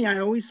it's funny, I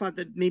always thought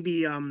that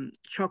maybe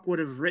Chuck would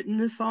have written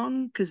this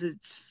song because it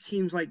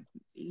seems like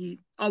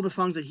all the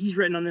songs that he's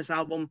written on this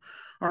album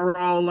are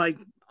all like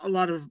a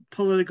lot of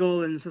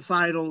political and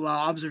societal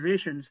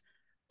observations.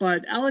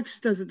 But Alex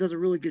does a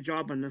really good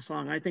job on this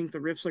song. I think the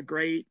riffs are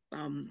great.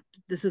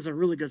 This is a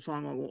really good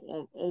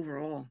song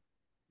overall.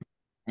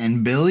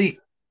 And Billy?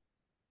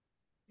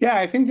 Yeah,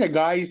 I think the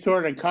guy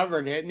sort of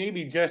covered it.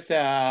 Maybe just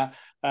a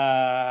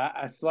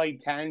slight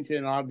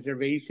tangent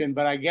observation,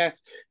 but I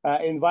guess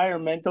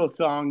environmental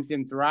songs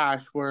in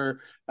thrash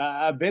were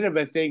a bit of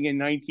a thing in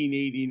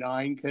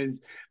 1989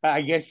 because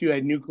I guess you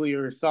had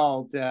Nuclear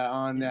Assault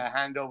on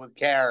Handle with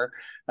Care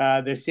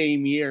the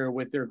same year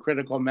with their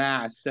Critical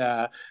Mass,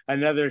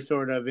 another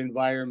sort of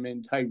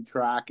environment type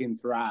track in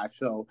thrash.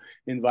 So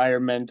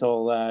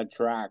environmental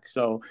track.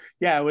 So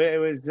yeah, it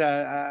was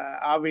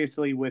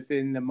obviously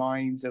within the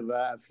minds of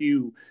a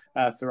few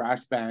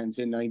thrash bands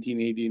in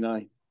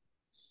 1989.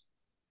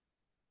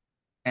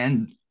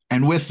 And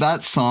with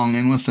that song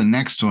and with the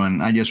next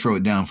one, I just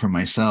wrote down for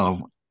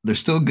myself. They're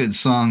still good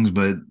songs,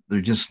 but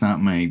they're just not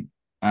my.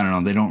 I don't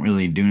know. They don't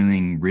really do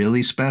anything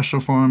really special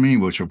for me,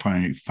 which we'll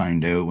probably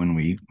find out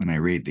when I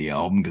rate the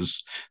album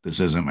because this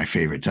isn't my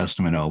favorite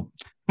Testament album.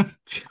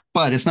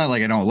 But it's not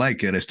like I don't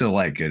like it. I still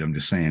like it. I'm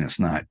just saying it's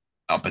not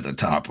up at the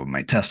top of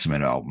my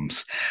Testament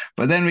albums.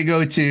 But then we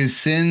go to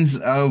Sins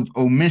of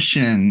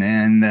Omission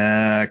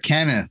and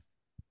Kenneth.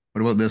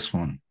 What about this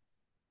one?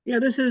 Yeah,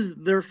 this is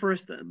their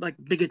first like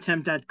big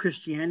attempt at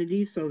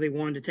Christianity, so they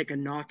wanted to take a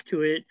knock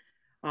to it.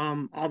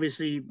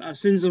 Obviously,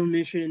 sins of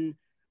omission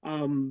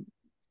um,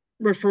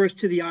 refers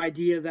to the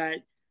idea that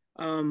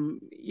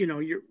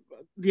you're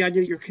the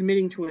idea that you're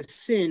committing to a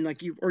sin,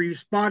 like you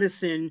spot a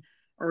sin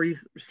or you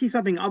see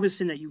something of a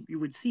sin that you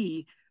would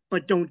see,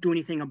 but don't do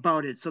anything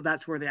about it. So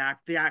that's where they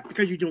act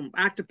because you don't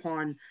act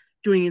upon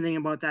doing anything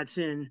about that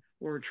sin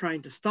or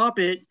trying to stop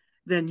it,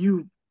 then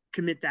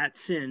commit that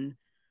sin.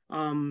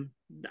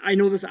 I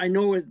know this. I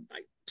know it.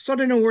 I sort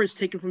of know where it's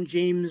taken from.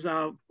 James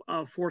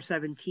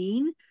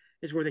 4:17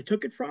 is where they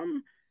took it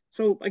from.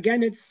 So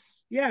again, it's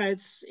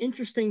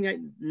interesting that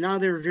now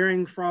they're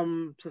veering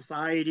from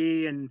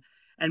society and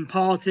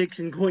politics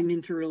and going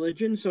into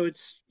religion. So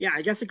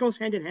I guess it goes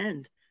hand in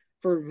hand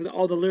for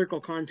all the lyrical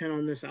content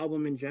on this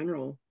album in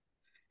general.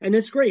 And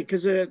it's great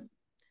because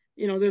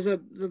there's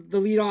the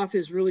lead off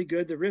is really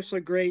good. The riffs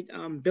are great.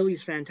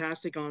 Billy's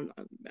fantastic on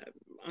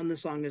the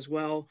song as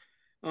well.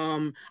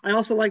 I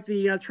also like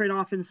the trade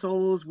off in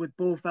solos with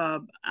both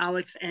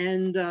Alex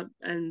and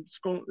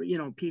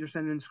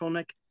Peterson and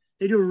Skolnick.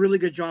 They do a really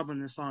good job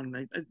on this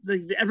song.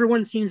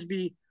 Everyone seems to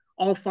be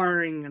all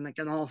firing and like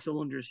on all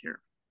cylinders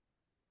here.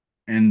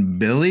 And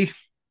Billy?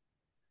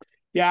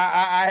 Yeah,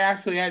 I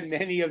actually had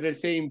many of the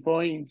same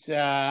points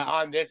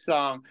on this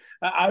song.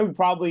 I would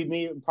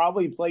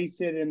probably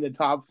place it in the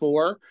top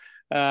four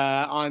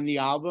on the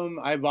album.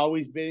 I've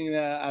always been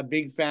a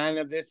big fan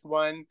of this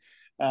one.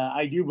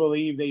 I do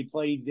believe they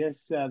played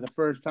this the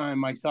first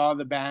time I saw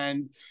the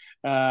band.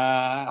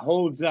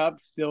 Holds up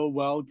still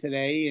well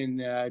today in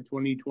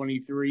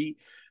 2023.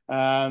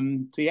 I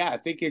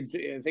think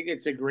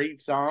it's a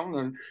great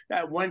song,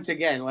 and once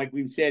again, like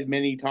we've said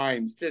many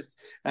times, just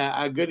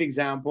a good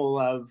example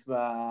of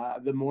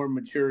the more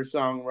mature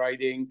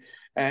songwriting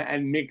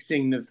and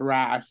mixing the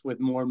thrash with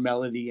more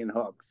melody and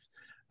hooks.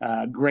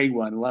 Great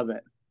one, love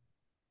it.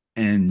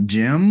 And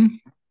Jim?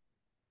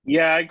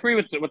 Yeah, I agree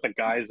with what the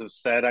guys have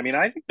said. I mean,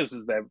 I think this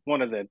is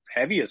one of the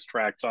heaviest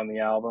tracks on the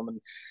album,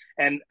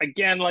 and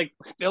again, like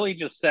Billy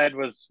just said,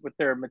 was with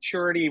their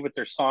maturity, with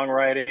their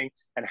songwriting,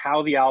 and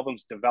how the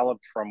album's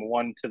developed from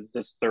one to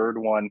this third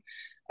one.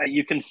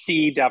 You can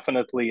see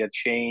definitely a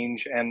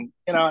change, and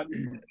not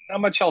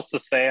much else to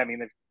say. I mean,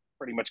 they've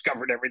pretty much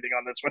covered everything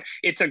on this one.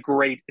 It's a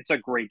great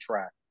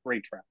track,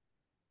 great track.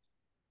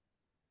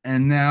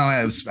 And now,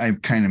 as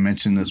I've kind of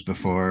mentioned this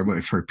before,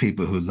 but for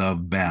people who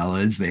love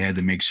ballads, they had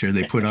to make sure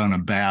they put on a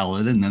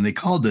ballad, and then they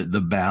called it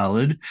the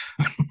ballad.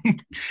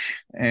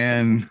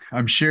 And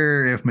I'm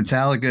sure if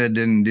Metallica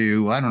didn't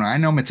I don't know, I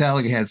know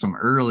Metallica had some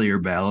earlier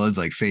ballads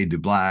like Fade to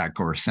Black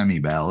or semi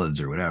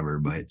ballads or whatever,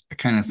 but I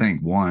kind of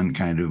think one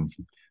kind of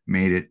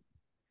made it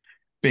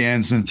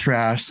bands and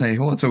thrash say,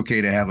 well, it's okay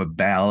to have a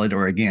ballad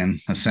or again,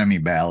 a semi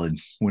ballad,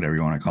 whatever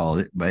you want to call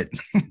it. But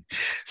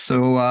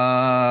so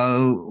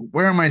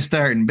where am I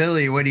starting?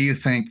 Billy, what do you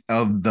think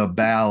of the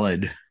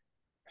ballad?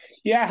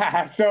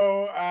 Yeah,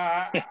 so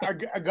I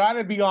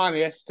gotta be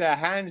honest,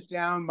 hands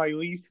down, my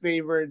least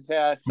favorite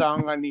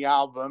song on the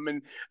album,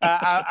 and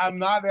I'm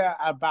not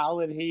a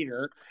ballad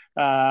hater.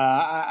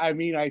 I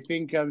mean, I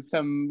think of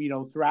some,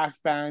 thrash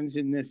bands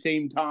in the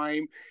same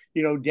time,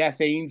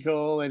 Death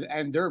Angel,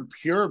 and they're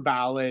pure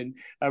ballad.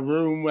 A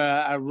room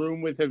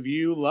with a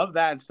view, love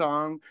that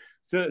song.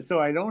 So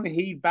I don't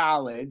hate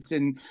ballads,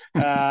 and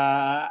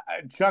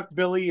Chuck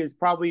Billy is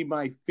probably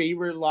my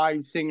favorite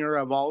live singer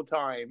of all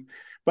time,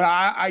 but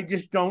I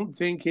just don't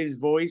think his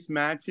voice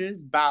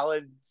matches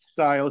ballad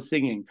style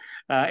singing.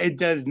 It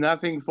does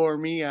nothing for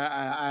me.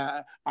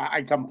 I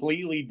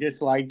completely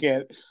dislike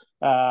it.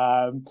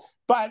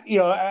 But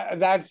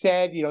that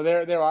said,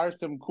 there are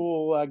some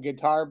cool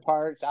guitar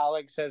parts.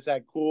 Alex has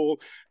that cool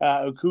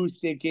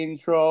acoustic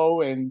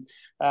intro and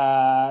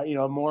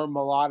more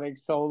melodic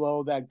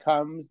solo that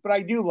comes. But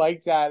I do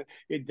like that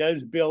it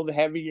does build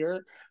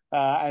heavier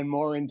and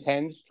more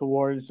intense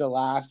towards the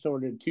last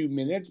sort of 2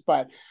 minutes.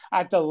 But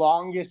at the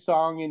longest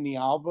song in the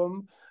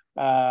album,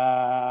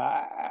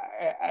 I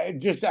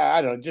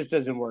don't know, it just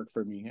doesn't work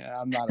for me.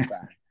 I'm not a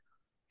fan.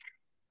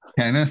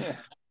 Kenneth?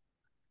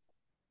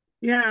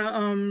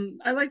 Yeah,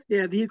 I like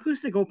the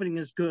acoustic opening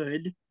is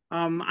good.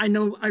 I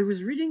know I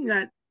was reading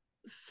that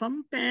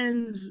some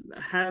bands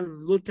have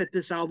looked at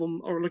this album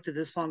or looked at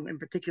this song in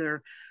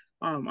particular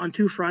on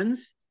two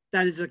fronts.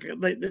 That is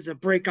there's a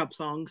breakup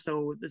song,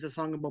 so there's a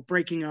song about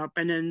breaking up,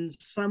 and then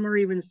some are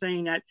even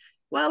saying that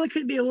it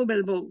could be a little bit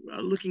about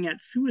looking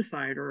at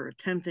suicide or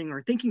attempting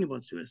or thinking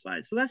about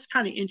suicide. So that's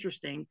kind of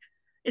interesting.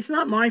 It's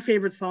not my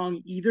favorite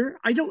song either.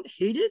 I don't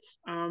hate it.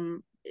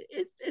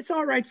 It's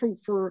all right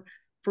for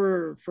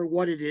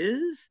what it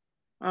is.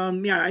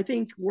 I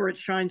think where it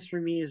shines for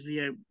me is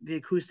the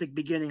acoustic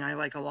beginning. I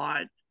like a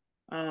lot.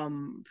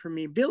 For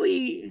me,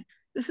 Billy,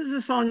 this is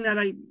a song that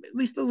at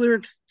least the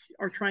lyrics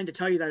are trying to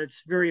tell you that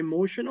it's very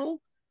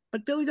emotional,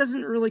 but Billy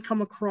doesn't really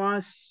come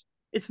across.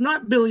 It's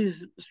not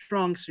Billy's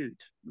strong suit.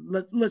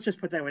 Let's just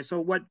put it that way. So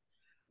what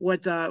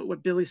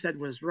Billy said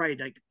was right.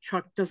 Like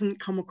Chuck doesn't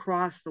come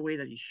across the way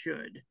that he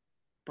should.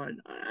 But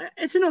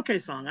it's an okay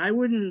song.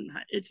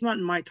 It's not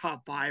in my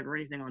top 5 or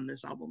anything on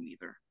this album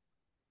either.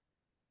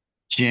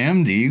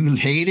 Jim, do you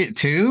hate it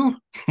too?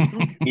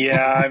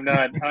 Yeah, I'm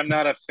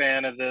not a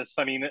fan of this.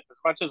 I mean, as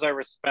much as I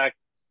respect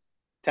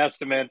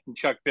Testament and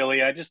Chuck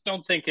Billy, I just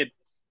don't think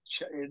it's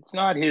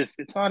not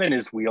in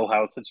his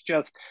wheelhouse. It's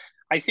just,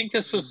 I think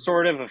this was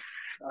sort of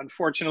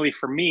unfortunately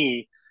for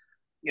me,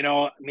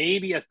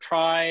 maybe a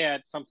try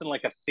at something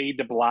like a Fade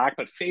to Black,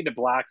 but Fade to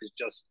Black is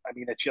just, I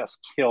mean, it just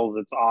kills.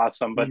 It's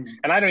awesome. But,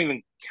 and I don't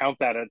even count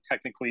that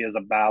technically as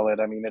a ballad.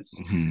 I mean, it's,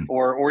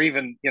 or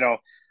even,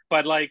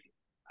 but like,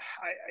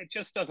 it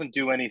just doesn't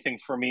do anything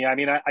for me. I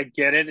mean, I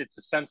get it. It's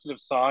a sensitive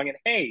song, and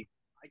hey,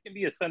 I can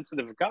be a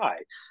sensitive guy,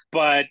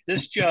 but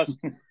this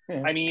just,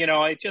 I mean,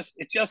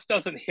 it just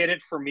doesn't hit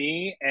it for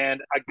me.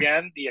 And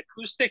again, the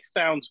acoustic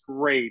sounds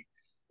great,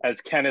 as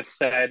Kenneth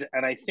said.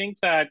 And I think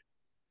that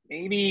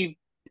maybe,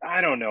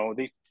 I don't know,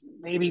 they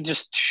maybe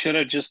just should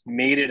have just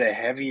made it a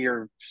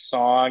heavier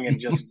song and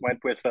just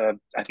went with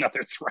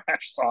another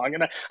thrash song.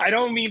 And I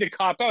don't mean to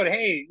cop out,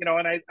 hey,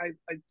 and I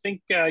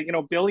think,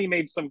 Billy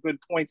made some good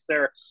points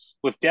there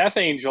with Death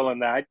Angel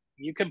and that.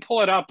 You can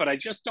pull it up, but I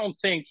just don't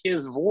think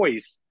his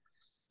voice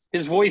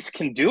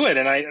can do it,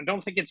 and I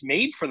don't think it's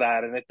made for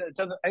that. And it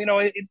doesn't,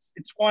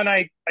 it's one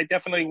I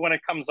definitely, when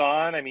it comes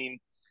on, I mean,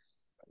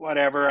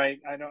 whatever, I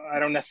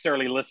don't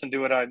necessarily listen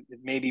to it. It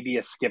maybe be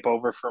a skip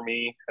over for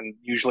me, and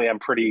usually I'm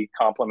pretty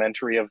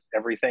complimentary of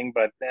everything,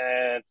 but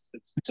it's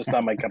just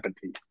not my cup of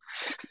tea.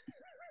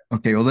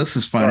 Okay, well, this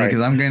is funny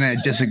because I'm going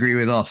to disagree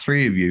with all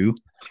three of you.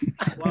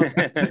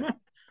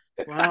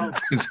 Wow.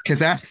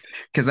 Because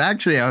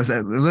actually I was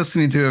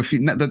listening to a few.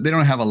 They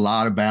don't have a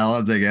lot of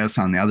ballads, I guess,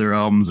 on the other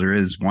albums. There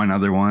is one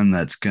other one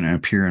that's going to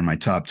appear in my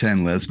top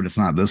 10 list, but it's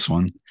not this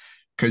one.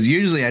 Because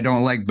usually I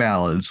don't like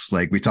ballads.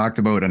 Like we talked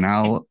about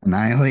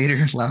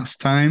Annihilator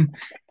last time,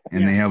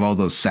 and they have all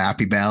those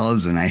sappy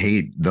ballads, and I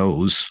hate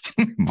those,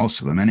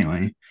 most of them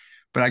anyway.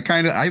 But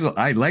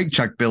I like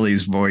Chuck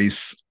Billy's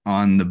voice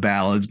on the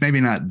ballads. Maybe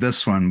not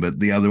this one, but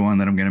the other one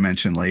that I'm going to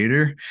mention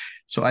later.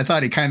 So I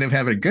thought he kind of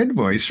had a good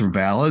voice for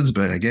ballads,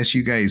 but I guess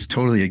you guys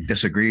totally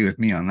disagree with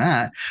me on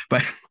that.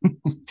 But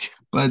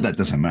but that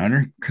doesn't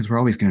matter because we're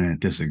always going to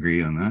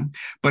disagree on that.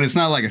 But it's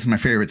not like it's my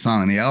favorite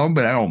song on the album,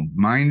 but I don't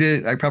mind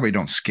it. I probably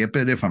don't skip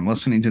it if I'm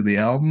listening to the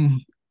album.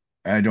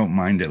 I don't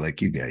mind it like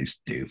you guys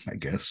do, I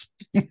guess.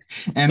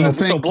 And the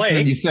thing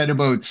that you said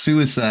about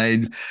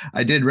suicide,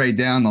 I did write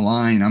down the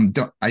line.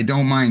 I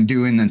don't mind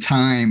doing the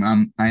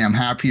time. I am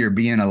happier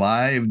being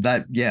alive.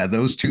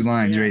 Those two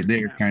lines right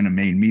there kind of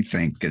made me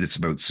think that it's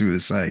about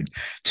suicide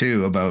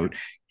too. About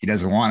he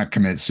doesn't want to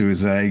commit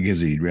suicide because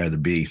he'd rather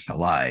be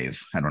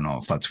alive. I don't know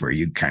if that's where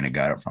you kind of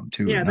got it from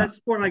too. Yeah, that's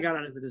what I got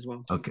out of it as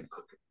well. Okay.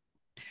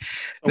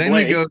 Then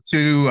we go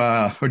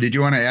to, or did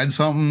you want to add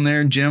something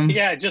there, Jim?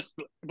 Yeah, just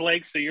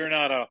Blake. So you're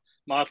not a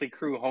Motley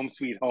Crue Home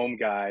Sweet Home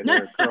guy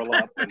that curl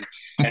up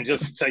and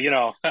just,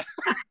 Well,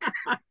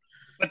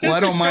 I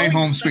don't mind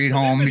Home Sweet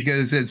Home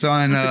because it's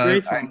on,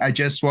 I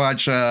just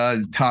watched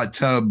Hot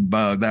Tub,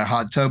 that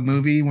Hot Tub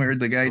movie where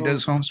the guy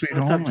does Home Sweet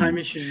Home. Hot Tub Time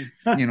Machine.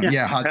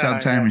 Hot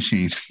Tub Time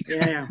Machine.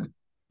 Yeah.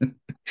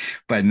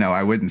 But no,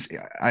 I wouldn't say,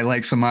 I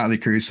like some Motley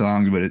Crue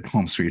songs, but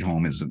Home Sweet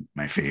Home isn't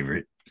my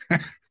favorite.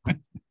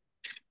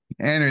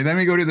 Anyway, then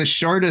we go to the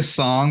shortest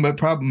song, but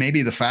probably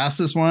maybe the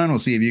fastest one. We'll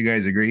see if you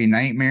guys agree.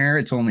 Nightmare.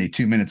 It's only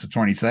 2 minutes and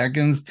 20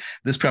 seconds.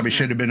 This probably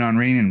should have been on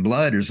Rain and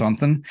Blood or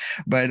something,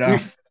 but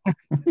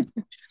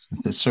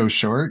it's so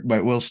short.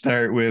 But we'll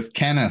start with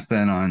Kenneth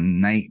then on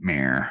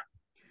Nightmare.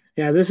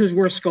 Yeah, this is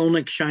where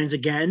Skolnick shines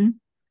again.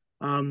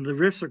 The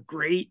riffs are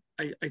great.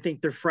 I think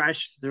they're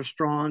fresh. They're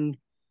strong.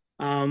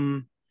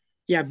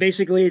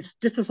 Basically, it's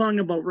just a song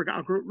about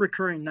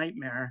recurring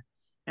nightmare.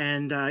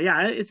 And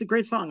it's a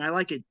great song. I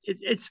like it.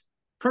 It's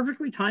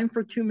perfectly timed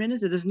for 2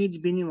 minutes. It doesn't need to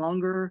be any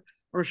longer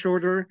or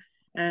shorter.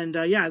 And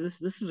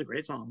this is a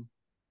great song.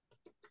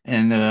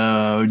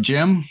 And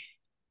Jim?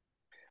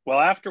 Well,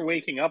 after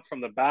waking up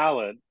from the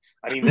ballad,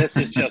 I mean, this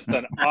is just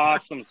an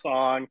awesome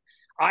song.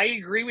 I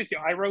agree with you.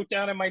 I wrote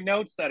down in my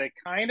notes that it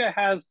kind of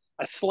has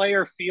a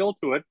Slayer feel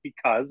to it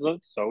because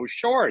it's so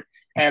short.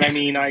 And I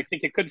mean, I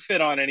think it could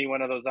fit on any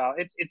one of those out.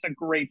 It's a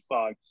great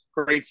song.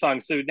 Great song.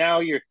 So now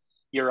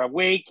you're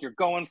awake, you're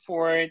going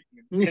for it,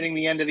 you're hitting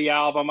the end of the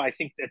album. I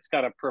think it's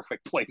got a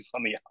perfect place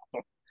on the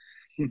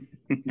album.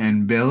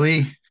 And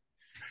Billy?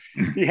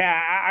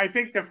 Yeah, I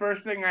think the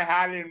first thing I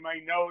had in my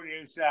note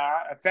is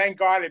thank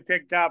God it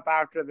picked up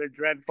after the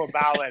dreadful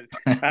ballad.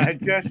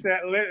 That's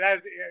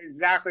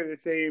exactly the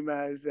same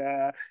as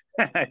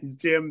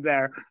Jim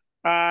there.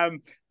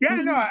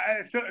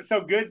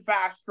 So good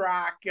fast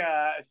track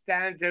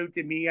stands out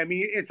to me. I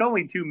mean, it's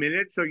only 2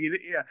 minutes, so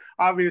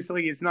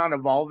obviously it's not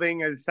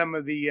evolving as some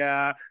of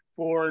the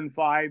 4 and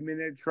 5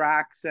 minute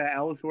tracks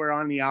elsewhere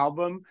on the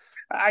album.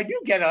 I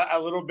do get a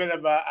little bit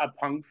of a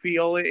punk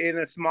feel in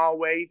a small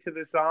way to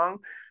the song,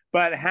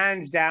 but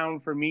hands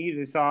down for me,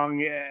 the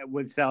song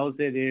what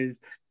sells it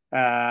is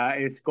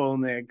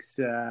Skolnick's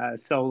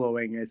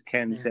soloing, as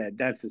Ken said.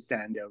 That's a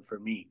standout for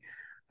me,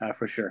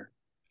 for sure.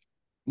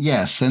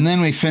 Yes, and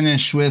then we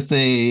finish with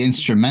a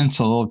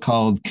instrumental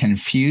called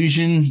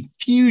Confusion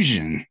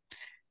Fusion.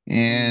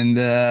 And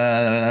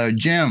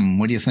Jim,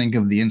 what do you think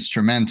of the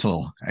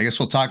instrumental? I guess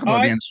we'll talk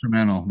about the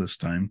instrumental this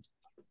time.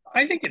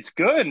 I think it's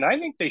good, and I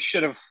think they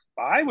should have.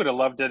 I would have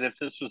loved it if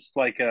this was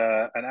like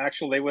an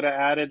actual. They would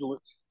have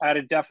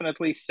added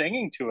definitely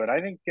singing to it.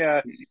 I think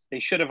they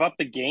should have upped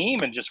the game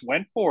and just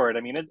went for it.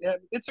 I mean,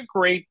 it's a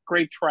great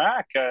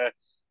track.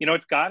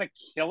 It's got a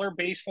killer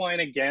bass line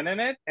again in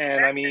it,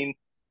 and I mean,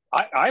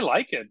 I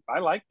like it. I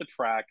like the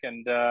track,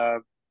 and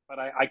but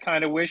I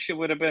kind of wish it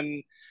would have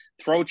been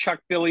throw Chuck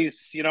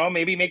Billy's.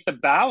 Maybe make the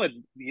ballad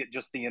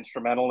just the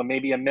instrumental and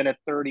maybe a minute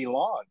 30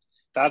 long.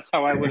 That's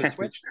how I would have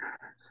switched.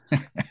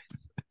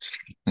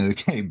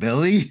 Okay,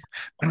 Billy.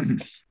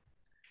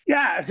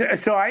 Yeah,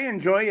 so I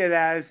enjoy it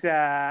as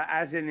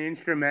an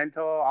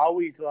instrumental.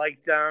 Always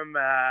liked them.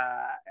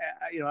 I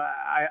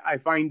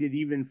find it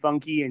even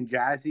funky and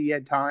jazzy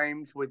at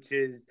times, which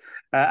is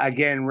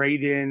again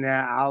right in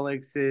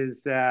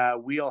Alex's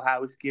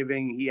wheelhouse.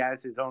 Giving he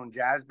has his own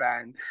jazz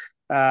band.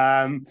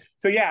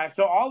 So yeah,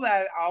 so all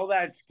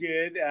that's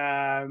good.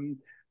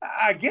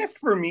 I guess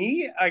for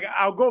me,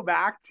 I'll go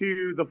back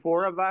to the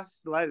four of us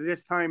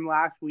this time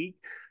last week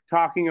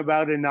talking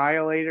about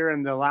Annihilator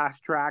and the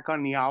last track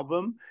on the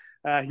album,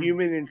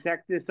 Human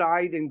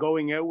Insecticide and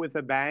Going Out with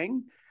a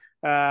Bang,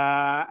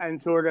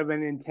 and sort of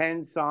an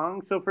intense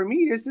song. So for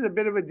me, this is a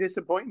bit of a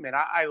disappointment.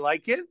 I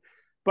like it,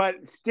 but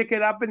stick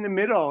it up in the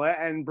middle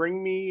and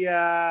bring me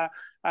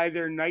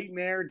either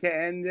Nightmare to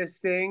end this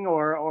thing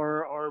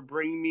or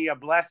bring me a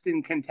Blessed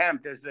in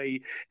Contempt as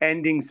the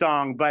ending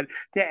song. But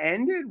to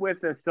end it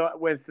with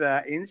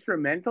a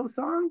instrumental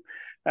song,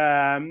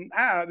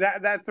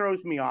 that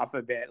throws me off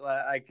a bit.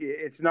 Like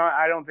it's not.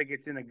 I don't think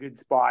it's in a good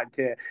spot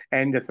to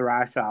end a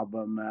thrash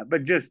album.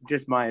 But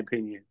just my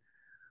opinion.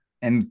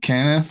 And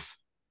Kenneth.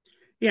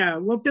 Yeah,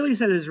 what Billy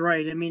said is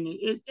right. I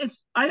mean,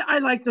 I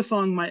like the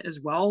song as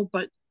well,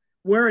 but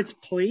where it's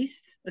placed,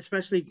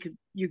 especially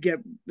you get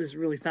this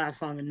really fast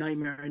song in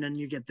Nightmare, and then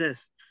you get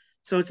this,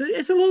 so it's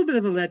a little bit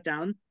of a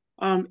letdown.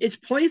 It's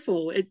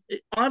playful.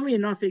 Oddly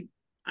enough, it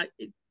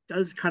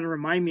does kind of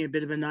remind me a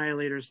bit of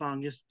Annihilator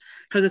song, just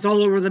because it's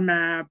all over the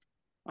map.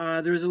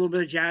 There's a little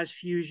bit of jazz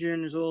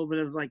fusion. There's a little bit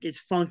of it's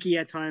funky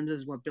at times,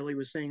 as what Billy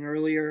was saying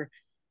earlier.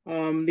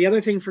 The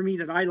other thing for me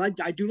that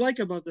I do like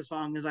about the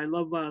song is I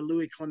love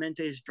Louis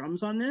Clemente's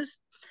drums on this,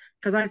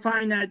 because I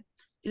find that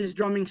his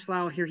drumming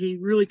style here, he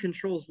really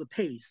controls the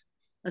pace,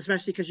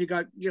 especially because you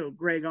got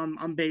Greg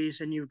on bass,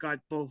 and you've got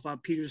both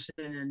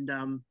Peterson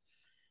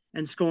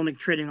and Skolnick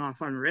trading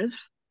off on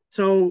riffs.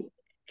 So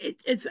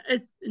it's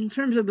in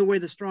terms of the way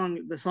the song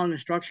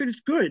is structured,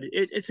 it's good.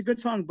 It's a good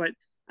song, but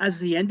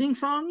as the ending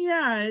song,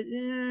 yeah,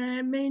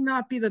 it may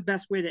not be the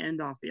best way to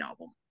end off the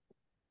album.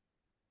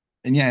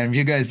 And yeah, if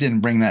you guys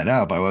didn't bring that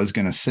up, I was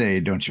going to say,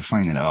 don't you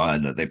find it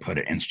odd that they put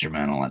an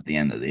instrumental at the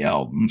end of the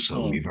album?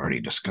 So we've already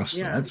discussed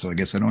that. So I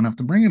guess I don't have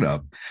to bring it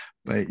up.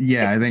 But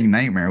yeah, I think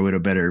Nightmare would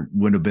have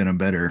been a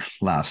better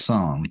last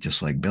song,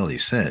 just like Billy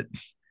said.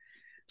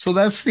 So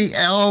that's the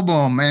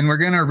album, and we're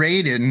gonna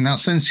rate it. And now,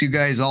 since you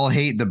guys all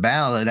hate the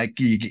ballad, I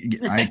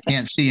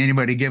can't see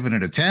anybody giving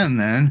it a 10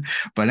 then.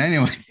 But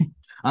anyway,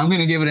 I'm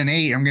gonna give it an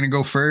 8. I'm gonna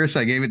go first.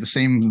 I gave it the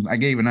same. I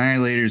gave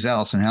Annihilator's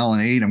Alice in Hell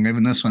an 8. I'm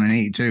giving this one an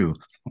 8 too.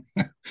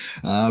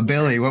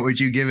 Billy, what would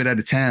you give it out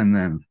of 10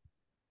 then?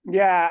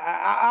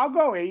 Yeah, I'll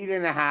go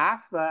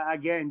 8.5.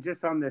 Again,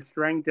 just on the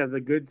strength of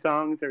the good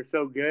songs are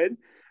so good.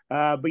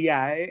 But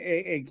yeah,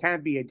 it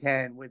can't be a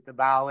 10 with the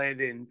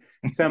ballad and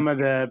some of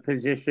the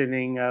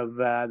positioning of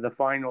the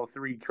final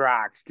three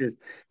tracks.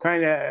 Just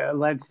kind of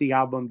lets the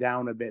album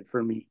down a bit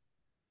for me.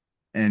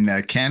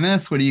 And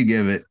Kenneth, what do you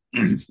give it?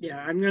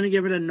 Yeah, I'm going to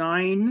give it a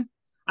 9.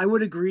 I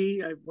would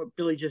agree what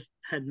Billy just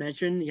had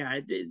mentioned.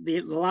 Yeah,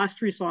 the last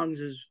three songs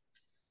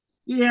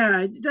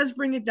it does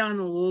bring it down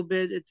a little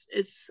bit.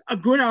 It's a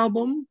good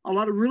album, a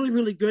lot of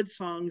really good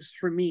songs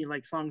for me,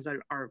 like songs that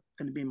are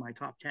going to be in my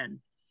top 10.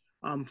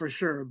 For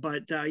sure.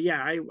 But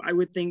I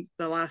would think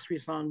the last three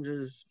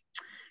songs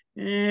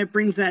it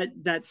brings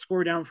that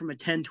score down from a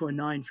 10 to a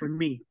 9 for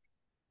me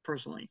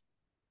personally.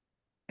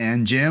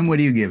 And Jim, what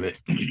do you give it?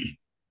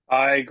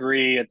 I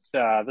agree. It's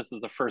this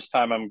is the first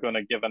time I'm going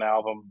to give an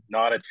album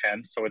not a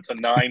 10, so it's a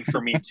 9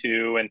 for me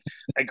too. And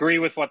I agree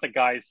with what the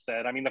guys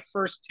said. I mean, the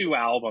first two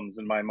albums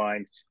in my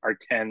mind are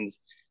 10s.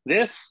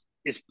 This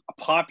is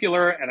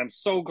popular, and I'm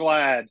so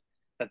glad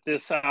that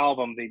this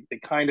album they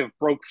kind of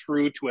broke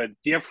through to a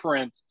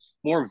different,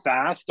 more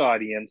vast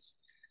audience.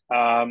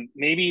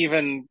 Maybe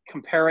even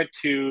compare it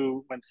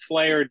to when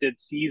Slayer did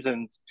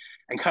Seasons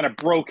and kind of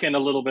broke in a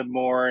little bit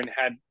more and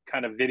had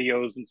kind of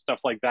videos and stuff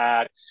like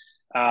that.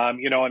 And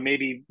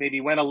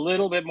maybe went a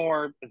little bit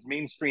more as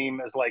mainstream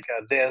as like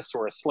this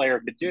or a Slayer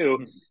could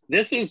do.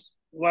 This is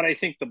what I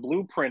think the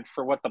blueprint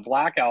for what the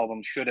Black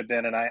Album should have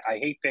been, and I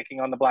hate picking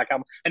on the Black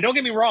Album. And don't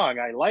get me wrong,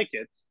 I like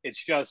it.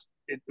 It's just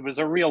it was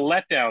a real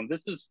letdown.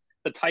 This is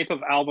the type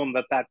of album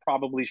that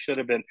probably should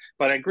have been.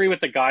 But I agree with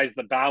the guys.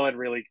 The ballad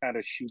really kind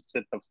of shoots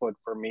at the foot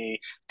for me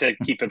to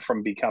keep it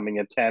from becoming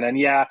a 10. And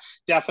yeah,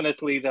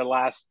 definitely the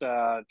last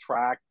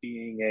track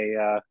being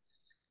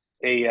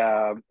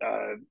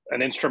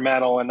an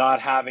instrumental and not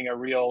having a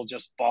real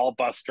just ball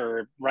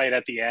buster right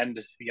at the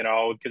end,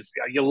 because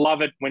you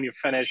love it when you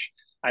finish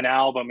an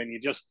album and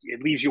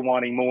it leaves you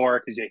wanting more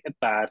because you hit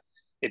that,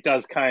 it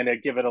does kind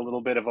of give it a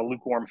little bit of a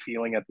lukewarm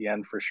feeling at the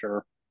end for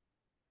sure.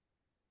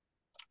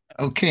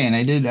 Okay,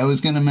 and I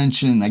was going to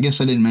mention, I guess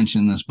I didn't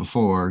mention this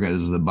before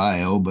because of the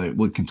bio, but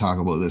we can talk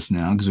about this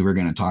now because we're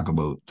going to talk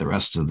about the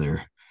rest of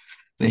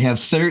they have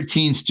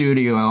 13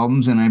 studio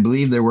albums, and I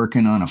believe they're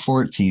working on a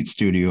 14th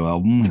studio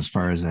album as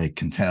far as I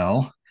can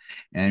tell.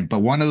 But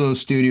one of those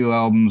studio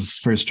albums,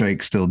 First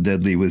Strike Still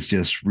Deadly, was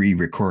just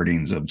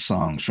re-recordings of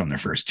songs from their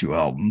first two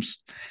albums,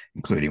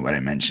 including what I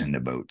mentioned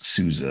about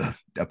Sousa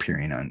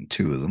appearing on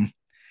two of them.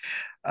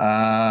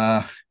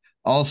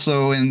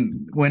 Also,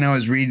 when I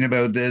was reading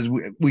about this,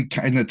 we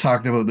kind of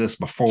talked about this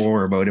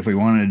before about if we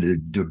wanted to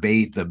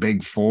debate the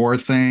big four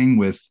thing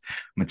with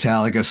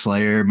Metallica,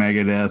 Slayer,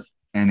 Megadeth,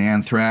 and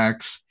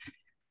Anthrax.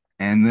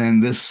 And then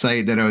this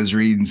site that I was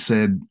reading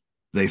said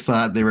they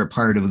thought they were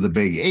part of the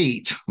big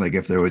eight, like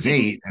if there was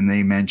eight, and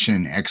they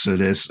mentioned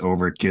Exodus,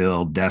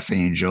 Overkill, Death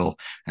Angel,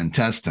 and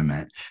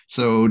Testament.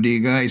 So do you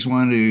guys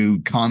want to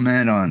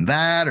comment on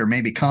that, or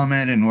maybe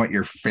comment on what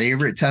your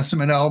favorite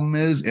Testament album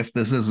is, if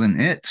this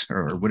isn't it,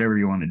 or whatever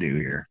you want to do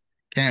here?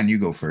 Ken, you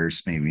go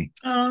first, maybe.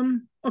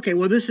 Okay,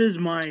 well, this is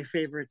my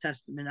favorite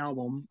Testament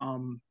album.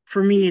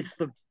 For me,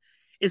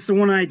 it's the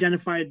one I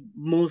identified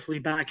mostly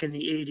back in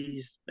the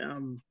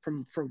 80s,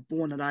 from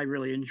one that I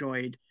really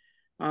enjoyed.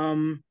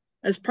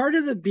 As part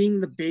of being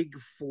the big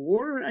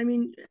four, I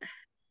mean,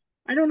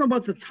 I don't know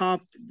about the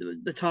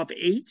top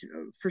eight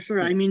for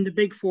sure. I mean, the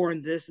big four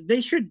in this,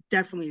 they should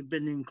definitely have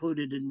been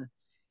included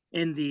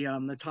in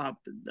the top,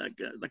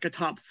 like a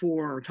top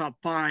four or top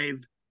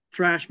five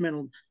thrash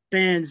metal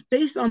bands,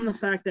 based on the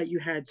fact that you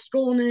had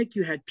Skolnick,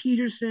 you had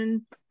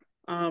Peterson.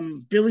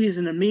 Billy is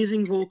an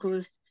amazing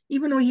vocalist,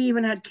 even though he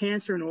even had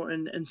cancer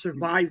and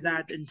survived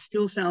that and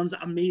still sounds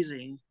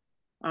amazing.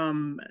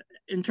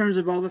 In terms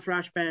of all the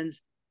thrash bands,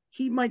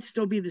 he might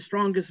still be the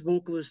strongest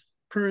vocalist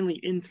currently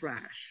in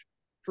thrash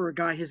for a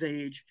guy his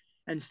age,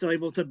 and still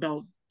able to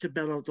belt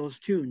out those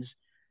tunes.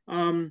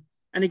 And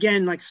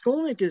again, like,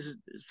 Skolnick is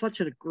such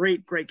a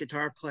great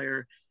guitar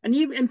player,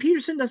 and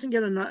Peterson doesn't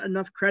get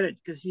enough credit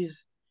because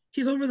he's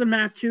over the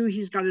map too.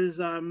 He's got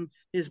his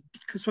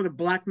sort of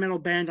black metal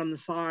band on the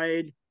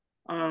side.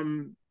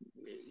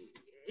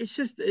 It's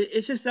just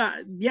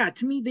yeah,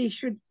 to me they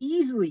should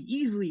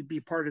easily be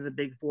part of the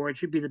big four. It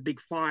should be the big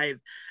five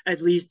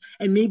at least,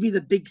 and maybe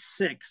the big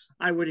six.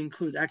 I would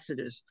include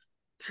Exodus.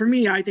 For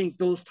me, I think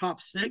those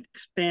top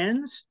six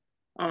bands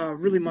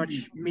really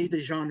much made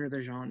the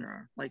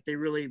genre. Like, they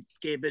really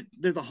gave it,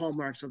 they're the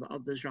hallmarks of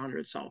the genre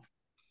itself.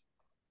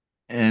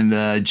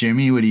 And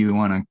Jimmy, what do you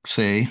want to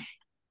say?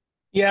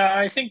 Yeah,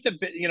 I think the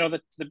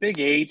big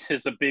eight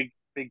is a big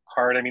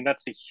part. I mean,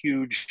 that's a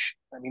huge.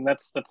 I mean,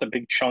 that's a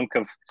big chunk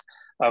of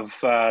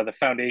the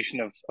foundation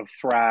of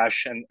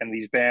thrash and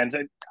these bands.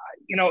 And,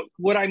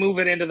 would I move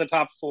it into the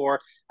top four?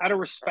 Out of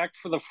respect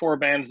for the four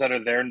bands that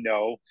are there,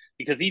 no,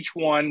 because each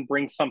one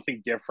brings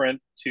something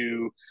different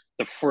to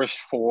the first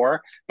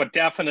four, but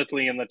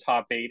definitely in the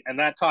top eight. And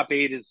that top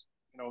eight is,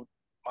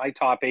 my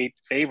top eight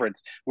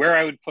favorites. Where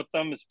I would put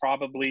them is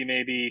probably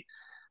maybe,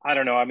 I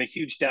don't know. I'm a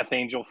huge Death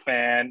Angel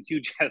fan,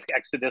 huge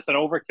Exodus and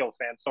Overkill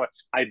fan. So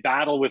I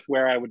battle with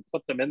where I would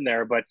put them in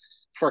there. But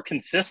for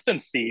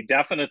consistency,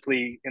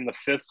 definitely in the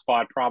fifth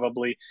spot,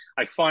 probably.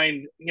 I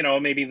find,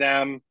 maybe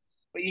them,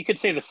 but you could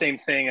say the same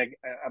thing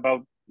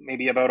about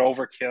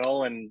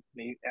Overkill and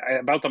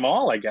about them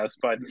all, I guess.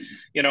 But,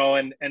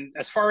 and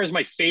as far as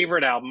my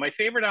favorite album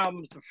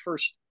is the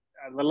first,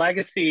 the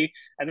Legacy,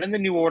 and then the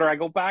New Order. I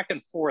go back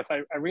and forth.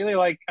 I really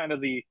like kind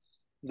of the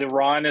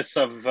rawness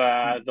of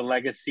the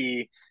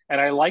Legacy, and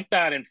I like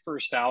that in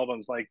first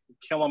albums. Like,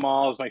 Kill 'Em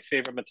All is my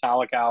favorite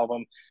Metallica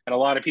album, and a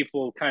lot of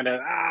people kind of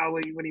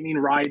what do you mean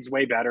Ride's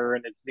way better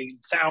and it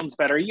sounds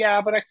better?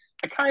 Yeah, but I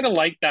kind of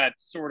like that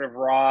sort of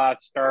raw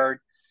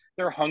start.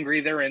 They're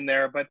hungry, they're in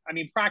there, but I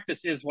mean,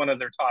 Practice is one of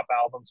their top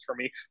albums for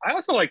me. I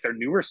also like their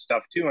newer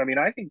stuff too. I mean,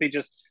 I think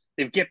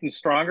they've gotten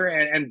stronger,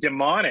 and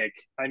Demonic.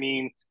 I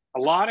mean, a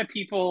lot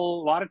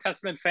of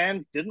Testament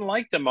fans didn't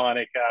like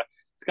Demonic.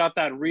 It's got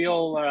that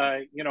real,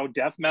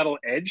 death metal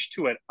edge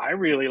to it. I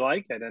really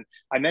like it. And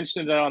I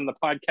mentioned it on the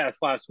podcast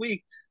last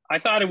week. I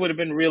thought it would have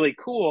been really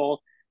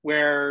cool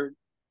where,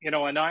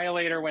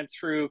 Annihilator went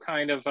through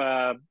kind of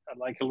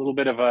like a little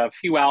bit of a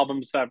few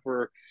albums that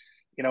were,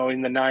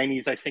 in the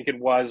 90s, I think it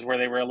was, where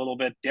they were a little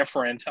bit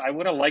different. I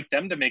would have liked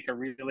them to make a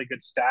really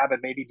good stab at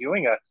maybe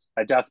doing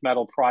a death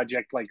metal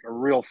project, like a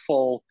real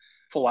full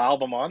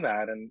album on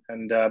that.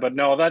 But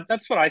no,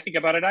 that's what I think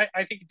about it. I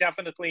think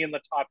definitely in the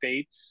top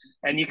eight,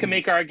 and you can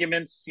make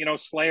arguments.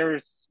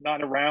 Slayer's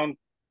not around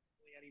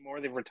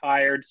anymore; they've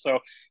retired. So,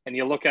 and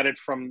you look at it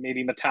from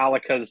maybe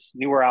Metallica's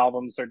newer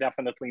albums are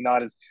definitely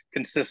not as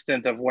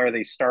consistent of where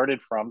they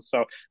started from.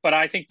 So, but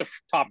I think the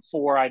top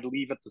four, I'd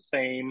leave it the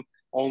same,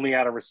 only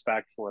out of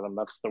respect for them.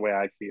 That's the way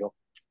I feel.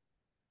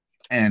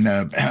 And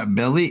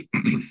Billy.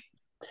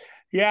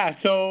 Yeah,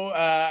 so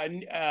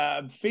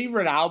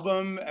favorite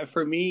album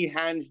for me,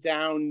 hands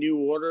down, New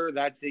Order.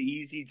 That's the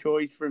easy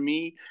choice for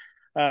me.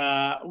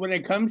 When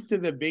it comes to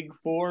the big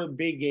four,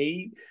 big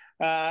eight,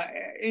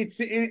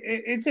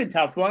 it's a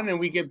tough one, and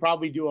we could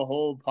probably do a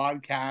whole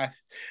podcast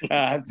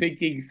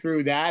thinking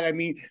through that. I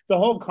mean, the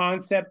whole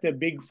concept of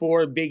Big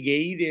Four, Big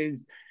Eight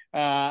is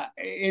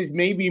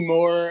maybe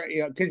more,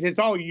 you know, because it's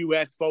all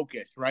U.S.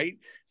 focused, right?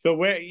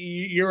 So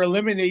you're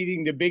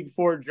eliminating the Big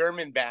Four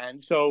German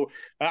bands. So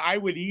I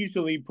would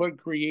easily put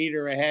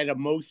Creator ahead of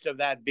most of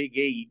that Big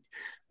Eight.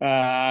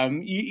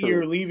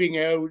 You're leaving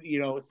out,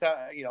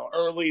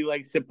 early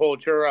like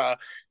Sepultura,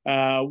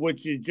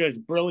 which is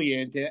just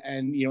brilliant,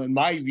 and in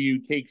my view,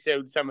 takes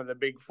out some of the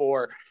Big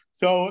Four.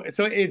 So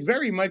it's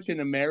very much an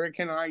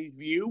Americanized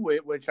view,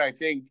 which I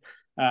think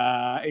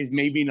is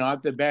maybe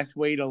not the best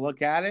way to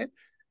look at it.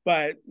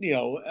 But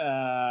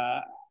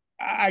I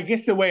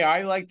guess the way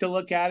I like to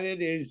look at it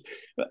is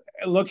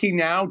looking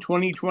now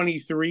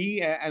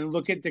 2023 and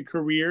look at the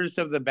careers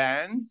of the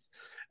bands.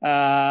 And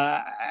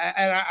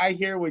I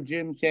hear what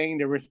Jim's saying,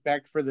 the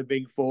respect for the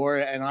Big Four,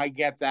 and I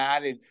get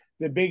that. And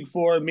the Big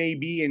Four may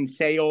be in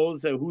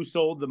sales, who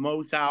sold the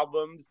most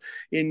albums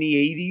in the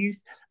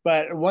 80s.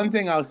 But one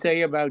thing I'll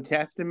say about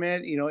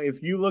Testament,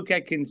 if you look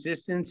at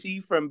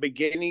consistency from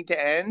beginning to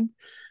end,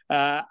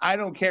 I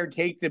don't care,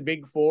 take the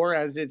Big Four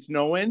as it's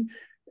known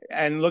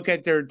and look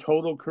at their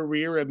total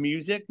career of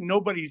music.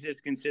 Nobody's as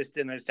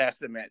consistent as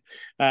Testament,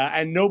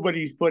 and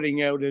nobody's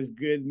putting out as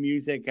good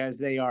music as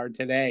they are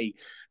today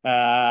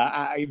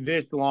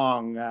this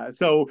long.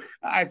 So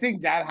I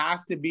think that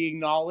has to be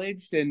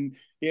acknowledged. And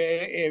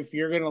if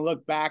you're going to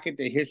look back at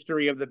the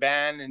history of the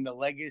band and the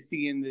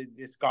legacy and the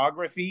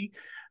discography,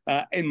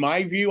 in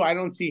my view, I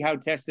don't see how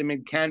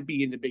Testament can't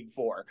be in the Big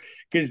Four,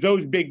 because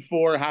those Big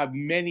Four have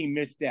many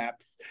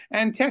missteps,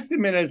 and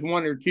Testament has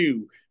one or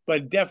two,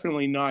 but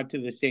definitely not to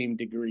the same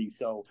degree.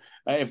 So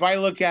if I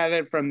look at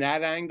it from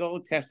that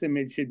angle,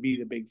 Testament should be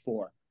the Big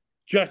Four,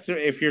 just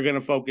if you're going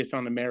to focus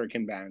on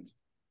American bands.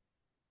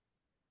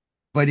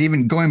 But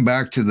even going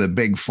back to the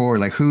Big Four,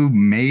 like, who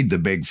made the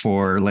Big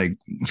Four? Like,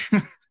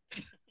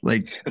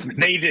 like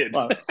they did.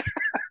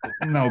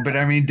 No, but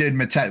I mean,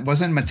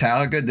 wasn't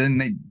Metallica?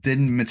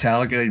 Didn't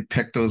Metallica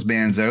pick those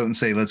bands out and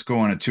say, let's go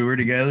on a tour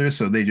together?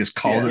 So they just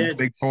called it the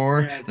Big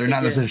Four. Yeah, they're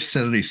not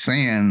necessarily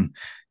saying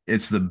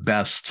it's the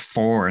best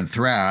four in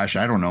thrash.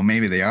 I don't know.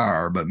 Maybe they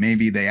are, but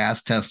maybe they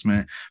asked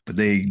Testament, but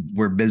they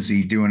were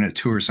busy doing a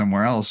tour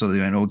somewhere else. So they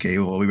went, okay,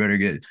 well, we better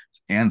get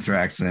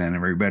Anthrax in,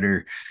 and we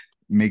better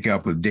make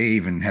up with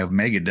Dave and have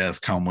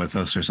Megadeth come with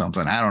us or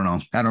something. I don't know.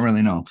 I don't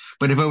really know.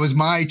 But if it was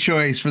my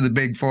choice for the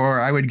Big Four,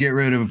 I would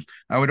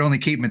only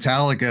keep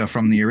Metallica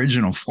from the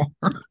original four.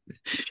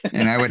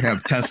 And I would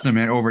have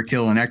Testament,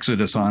 Overkill, and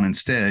Exodus on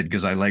instead,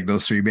 because I like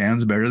those three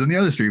bands better than the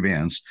other three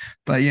bands.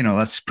 But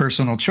that's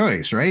personal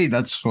choice, right?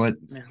 That's why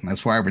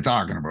we're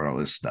talking about all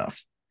this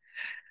stuff.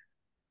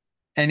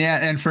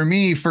 And for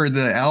me, for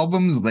the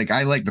albums, like,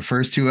 I like the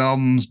first two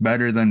albums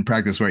better than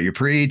Practice What You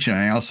Preach, and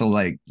I also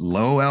like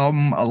Low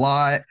album a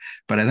lot.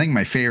 But I think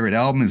my favorite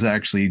album is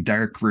actually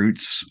Dark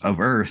Roots of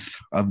Earth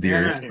of the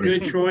Earth.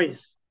 Good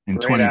choice. In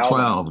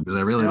 2012, because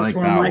I really like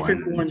that one. One of my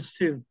favorite ones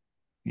too.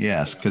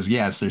 Yes, because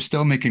they're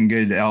still making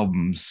good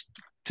albums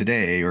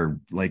today, or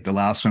like the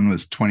last one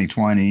was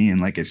 2020,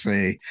 and like I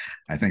say,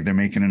 I think they're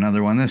making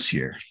another one this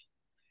year.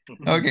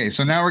 Okay,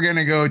 so now we're going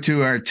to go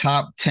to our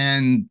top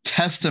 10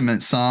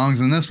 Testament songs,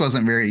 and this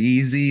wasn't very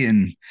easy,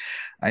 and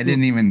I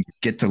didn't even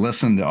get to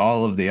listen to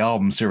all of the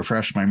albums to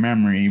refresh my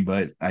memory,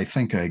 but I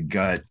think I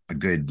got a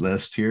good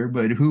list here.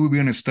 But who are we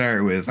going to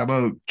start with? How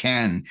about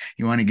Ken?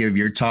 You want to give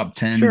your top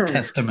 10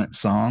 Testament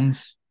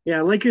songs?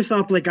 Yeah, like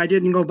yourself, like I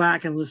didn't go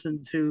back and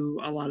listen to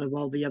a lot of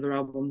all the other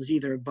albums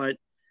either, but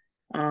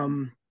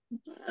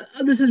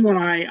this is what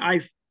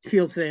I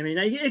feel today. I mean,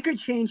 it could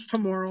change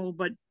tomorrow,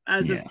 but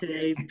as of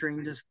today,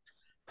 during this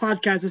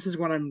podcast, this is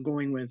what I'm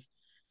going with.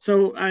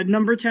 So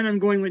number 10, I'm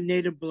going with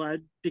Native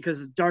Blood,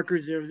 because Dark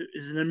Roots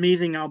is an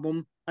amazing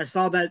album. I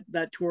saw that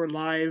tour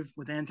live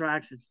with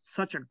Anthrax. It's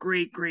such a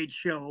great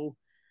show.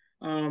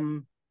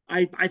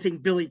 I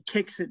think Billy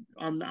kicks it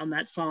on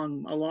that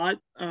song a lot.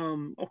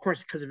 Of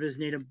course, because of his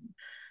Native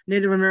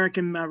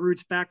American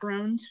roots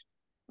background.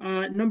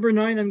 Number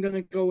 9, I'm going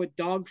to go with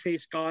Dog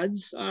Face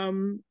Gods.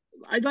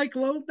 I like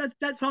Low.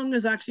 That song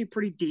is actually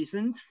pretty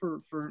decent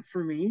for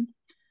me.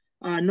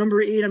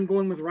 Number 8, I'm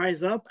going with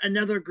Rise Up,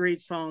 another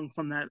great song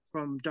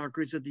from Dark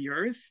Roots of the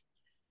Earth.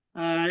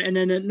 And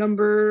then at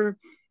number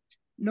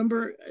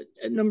 7,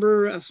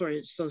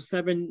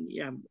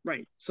 yeah,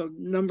 right. So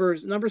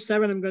number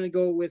 7, I'm going to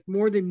go with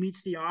More Than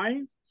Meets the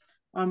Eye.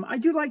 I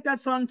do like that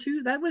song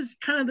too. That was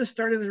kind of the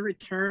start of the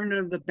return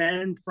of the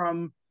band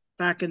from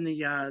back in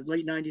the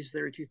late 90s,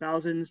 early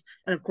 2000s.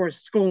 And of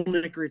course,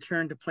 Skolnick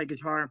returned to play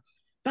guitar.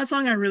 That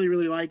song I really,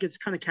 really like. It's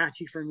kind of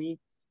catchy for me.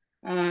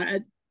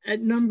 At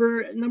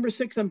number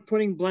 6, I'm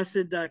putting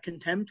Blessed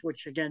Contempt,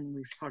 which again,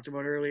 we've talked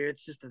about earlier.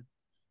 It's just a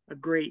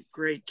great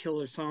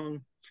killer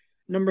song.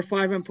 Number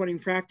 5, I'm putting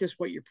Practice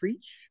What You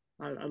Preach.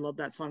 I love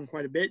that song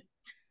quite a bit.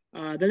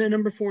 Then at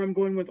number 4, I'm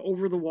going with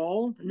Over the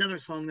Wall, another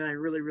song that I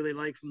really, really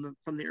like from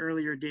the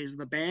earlier days of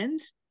the band.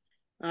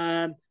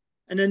 At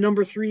And then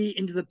number 3,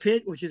 Into the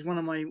Pit, which is one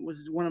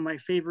of my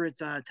favorite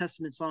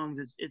Testament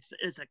songs.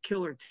 It's a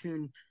killer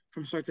tune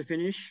from start to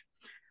finish.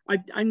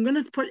 I'm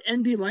going to put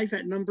NB Life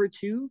at number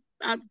 2,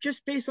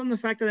 just based on the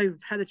fact that I've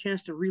had a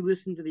chance to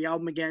re-listen to the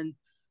album again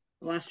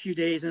the last few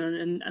days,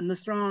 and the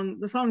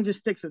song just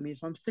sticks with me,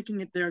 so I'm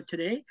sticking it there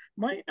today.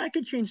 I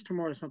could change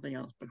tomorrow to something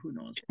else, but who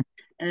knows.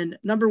 And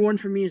number 1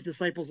 for me is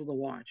Disciples of the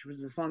Watch, which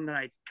is a song that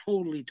I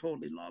totally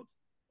love.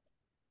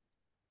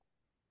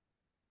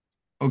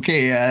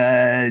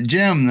 Okay,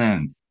 Jim,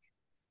 then.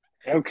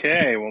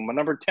 Okay, well, my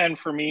number 10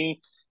 for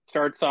me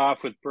starts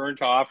off with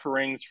Burnt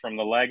Offerings from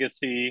The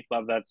Legacy.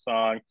 Love that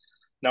song.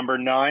 Number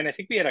 9, I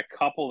think we had a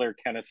couple there,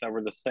 Kenneth, that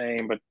were the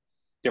same, but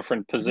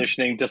different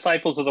positioning.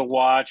 Disciples of the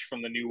Watch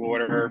from The New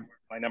Order,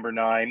 my number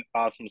 9,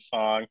 awesome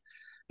song.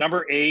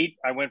 Number 8,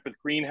 I went with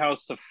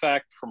Greenhouse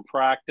Effect from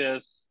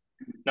Practice.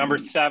 Number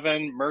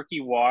 7,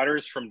 Murky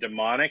Waters from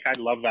Demonic. I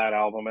love that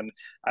album, and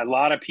a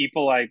lot of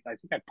people, I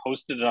think I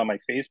posted it on my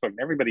Facebook, and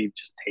everybody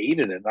just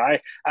hated it. I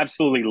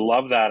absolutely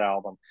love that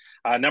album.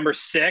 Number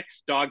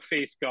 6,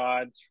 Dogface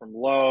Gods from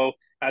Low.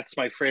 That's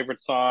my favorite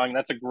song.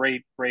 That's a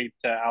great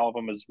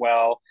album as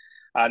well.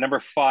 Number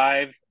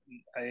 5,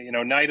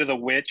 Night of the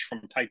Witch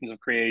from Titans of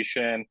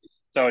Creation.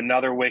 So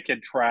another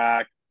wicked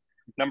track.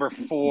 Number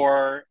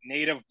 4,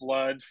 Native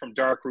Blood from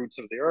Dark Roots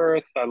of the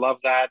Earth. I love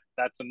that.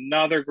 That's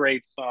another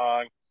great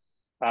song.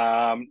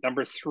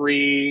 Number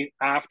 3,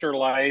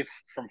 Afterlife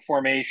from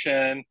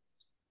Formation.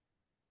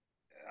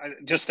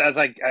 Just as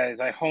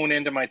I hone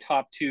into my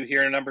top 2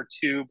 here, number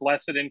 2,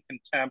 Blessed in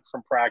Contempt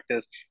from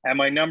Practice. And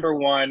my number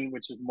 1,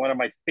 which is one of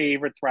my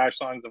favorite thrash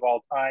songs of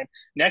all time,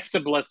 next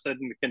to Blessed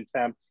in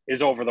Contempt,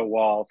 is Over the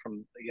Wall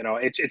from,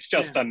 it's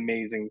just an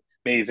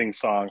amazing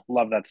song.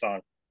 Love that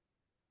song.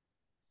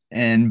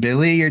 And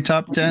Billy, your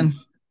top 10?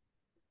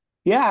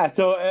 Yeah,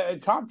 so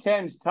top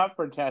 10 is tough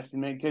for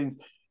Testament because,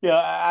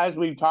 as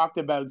we've talked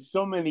about,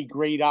 so many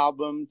great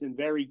albums and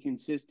very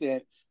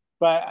consistent.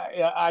 But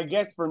I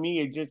guess for me,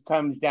 it just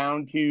comes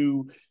down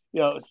to,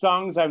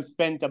 songs I've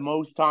spent the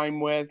most time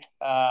with.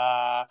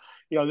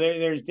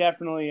 There's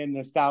definitely a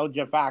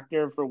nostalgia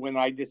factor for when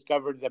I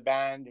discovered the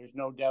band. There's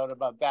no doubt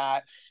about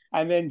that.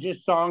 And then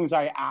just songs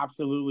I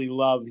absolutely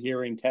love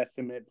hearing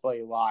Testament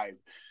play live.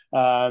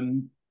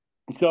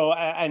 So,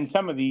 and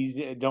some of these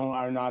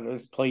are not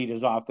as played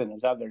as often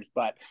as others,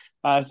 but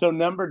so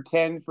number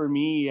 10 for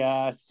me,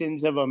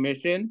 Sins of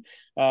Omission.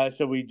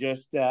 So we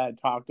just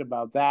talked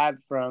about that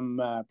from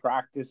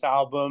Practice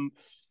album.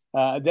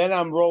 Then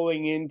I'm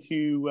rolling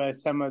into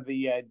some of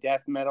the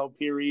death metal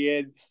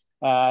period.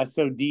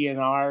 So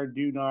DNR,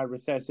 Do Not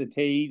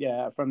Resuscitate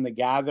from The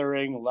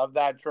Gathering. Love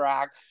that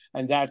track.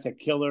 And that's a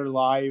killer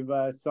live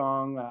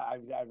song.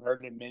 I've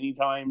heard it many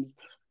times,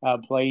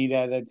 played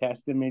at a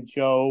Testament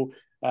show.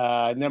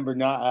 Number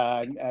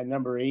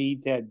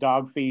 8,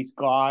 Dogface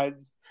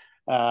Gods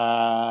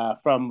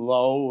from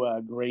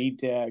Low.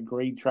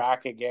 Great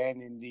track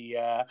again in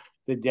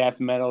the death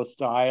metal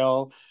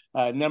style.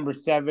 Number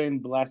 7,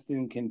 Blessed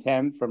in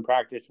Contempt from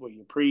Practice What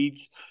You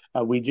Preach.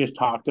 We just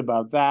talked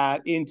about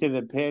that. Into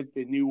the Pit,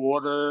 The New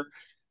Order,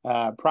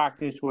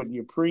 Practice What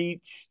You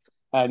Preach.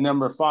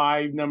 Number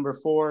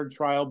 4,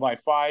 Trial by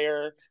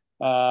Fire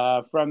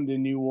from The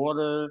New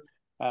Order.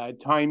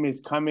 Time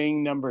Is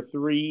Coming, number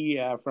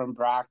 3 from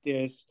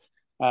Practice.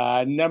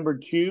 Number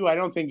 2, I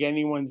don't think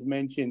anyone's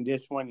mentioned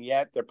this one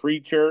yet, The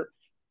Preacher.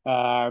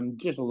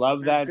 Just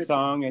love that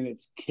song, and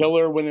it's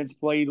killer when it's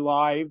played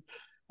live.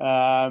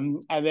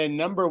 And then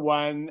number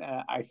 1,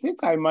 I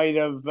think I might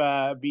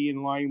have be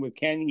in line with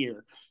Ken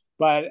here,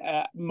 but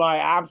my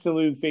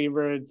absolute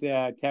favorite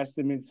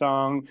Testament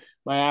song,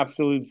 my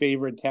absolute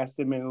favorite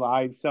Testament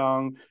live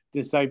song,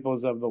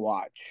 Disciples of the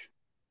Watch.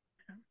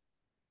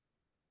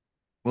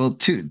 Well,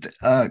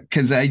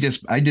 because I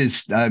just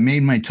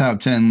made my top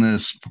 10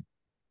 list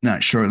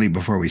not shortly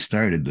before we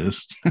started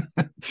this,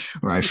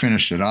 or I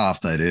finished it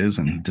off, that is,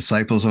 and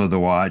Disciples of the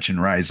Watch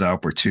and Rise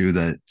Up were 2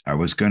 that I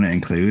was going to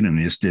include and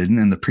I just didn't,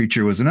 and The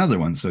Preacher was another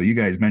one. So you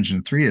guys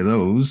mentioned 3 of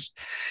those,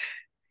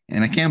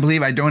 and I can't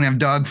believe I don't have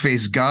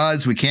Dogface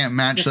Gods. We can't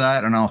match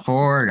that on all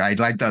 4. I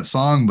like that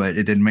song, but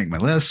it didn't make my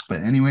list.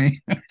 But anyway,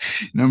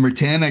 number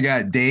 10, I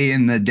got Day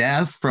in the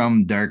Death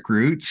from Dark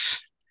Roots.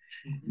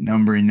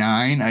 Number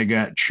 9, I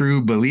got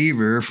True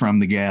Believer from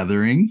The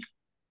Gathering.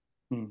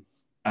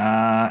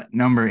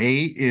 Number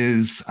 8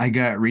 is I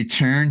got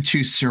Return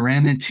to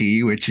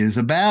Serenity, which is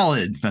a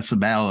ballad. That's the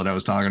ballad I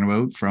was talking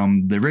about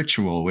from The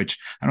Ritual, which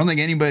I don't think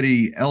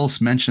anybody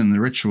else mentioned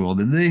The Ritual.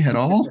 Did they at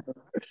all?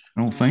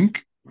 I don't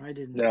think. I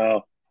didn't.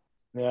 No.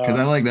 Because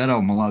I like that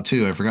album a lot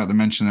too. I forgot to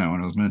mention that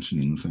when I was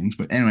mentioning the things.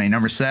 But anyway,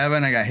 number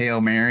 7, I got Hail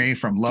Mary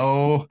from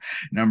Low.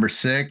 Number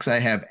 6, I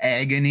have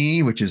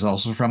Agony, which is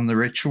also from The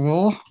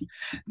Ritual.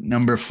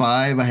 Number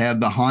 5, I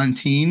have The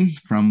Haunting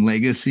from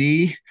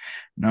Legacy.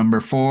 Number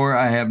 4,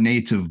 I have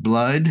Native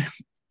Blood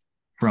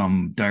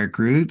from Dark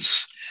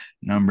Roots.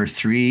 Number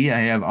 3, I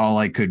have All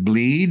I Could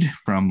Bleed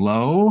from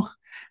Low.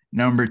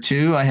 Number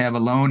 2, I have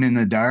Alone in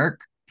the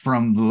Dark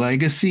from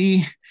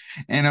Legacy.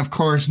 And of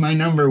course, my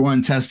number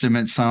one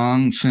Testament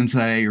song since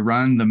I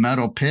run the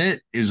Metal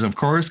Pit is, of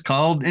course,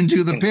 called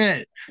Into the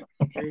Pit.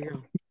 There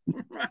you go.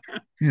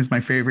 It's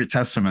my favorite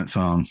Testament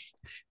song.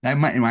 I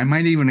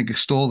might even have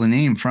stole the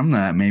name from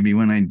that. Maybe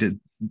when I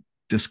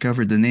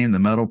discovered the name, the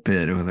Metal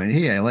Pit, it was like,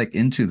 hey, I like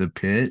Into the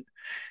Pit.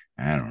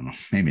 I don't know.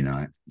 Maybe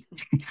not.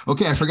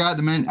 Okay, I forgot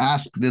to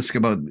ask this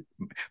about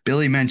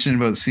Billy mentioned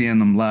about seeing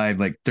them live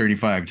like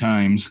 35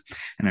 times,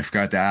 and I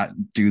forgot to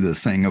do the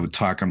thing of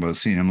talking about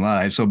seeing them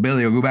live. So,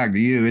 Billy, I'll go back to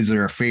you. Is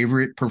there a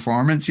favorite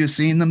performance you've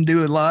seen them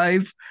do it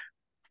live?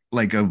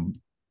 Like of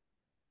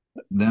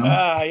them?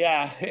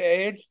 Yeah,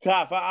 it's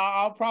tough.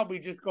 I'll probably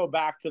just go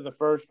back to the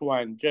first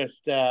one.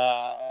 Just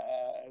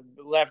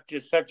left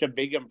just such a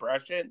big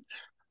impression.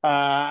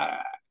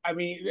 I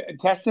mean,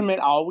 Testament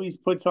always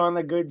puts on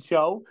a good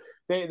show.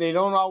 They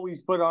don't always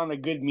put on a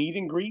good meet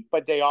and greet,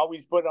 but they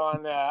always put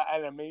on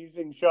an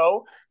amazing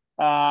show.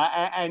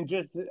 And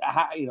just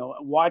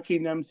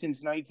watching them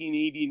since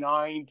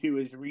 1989 to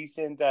as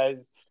recent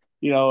as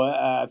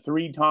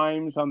 3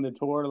 times on the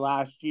tour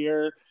last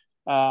year.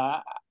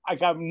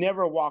 I've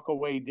never walk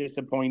away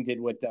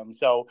disappointed with them.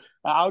 So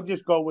I'll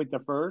just go with the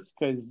first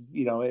because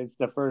it's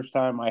the first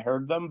time I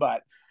heard them.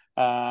 But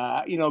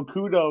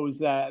kudos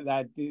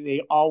that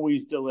they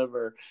always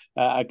deliver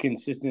a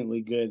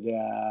consistently good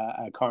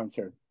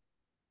concert.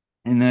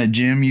 And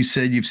Jim, you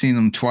said you've seen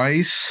them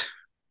twice.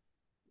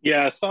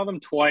 Yeah, I saw them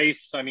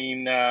twice. I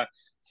mean,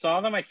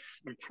 saw them. I'm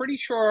pretty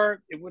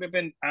sure it would have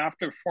been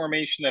after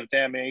Formation of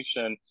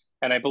Damnation,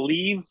 and I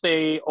believe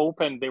they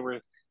opened.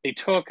 They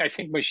took, I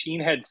think,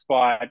 Machine Head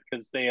spot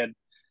because they had,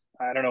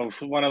 I don't know,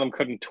 one of them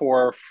couldn't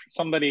tour.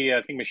 Somebody,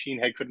 I think Machine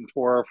Head couldn't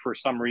tour for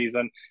some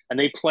reason, and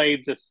they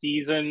played the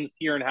Seasons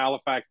here in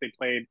Halifax. They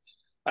played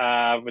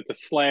with the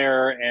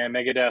Slayer and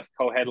Megadeth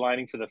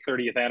co-headlining for the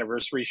 30th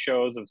anniversary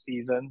shows of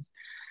Seasons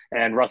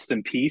and Rust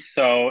in Peace.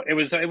 So it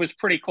was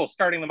pretty cool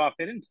starting them off.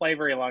 They didn't play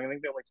very long. I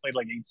think they only played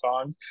like 8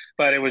 songs,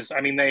 but it was,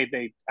 I mean,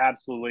 they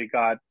absolutely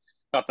got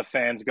the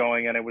fans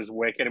going, and it was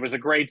wicked. It was a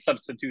great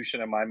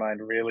substitution in my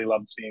mind. Really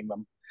loved seeing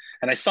them.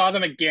 And I saw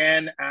them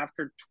again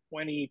after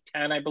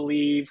 2010, I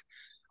believe.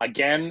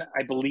 Again,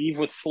 I believe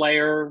with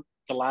Slayer.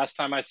 The last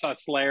time I saw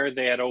Slayer,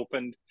 they had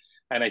opened,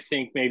 and I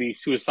think maybe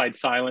Suicide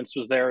Silence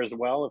was there as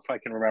well, if I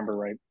can remember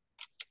right.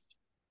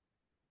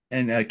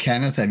 And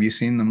Kenneth, have you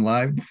seen them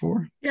live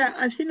before? Yeah,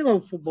 I've seen them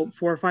about 4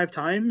 or 5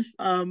 times.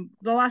 The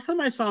last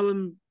time I saw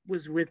them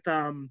was with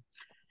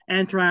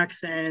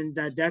Anthrax and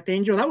Death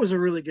Angel. That was a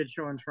really good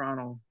show in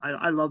Toronto.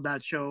 I love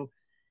that show,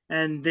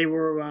 and they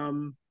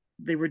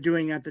were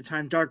doing at the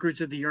time Dark Roots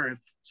of the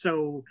Earth.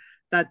 So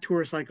that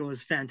tour cycle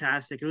was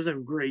fantastic. It was a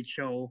great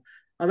show.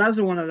 That was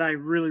the one that I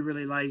really,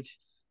 really liked.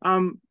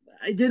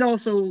 I did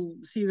also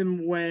see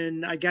them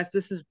when, I guess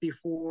this is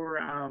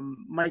before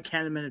Mike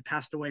Hanneman had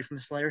passed away from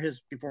Slayer,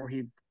 before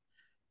he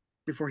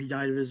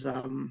died of his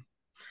of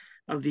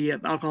the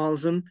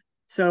alcoholism.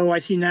 So I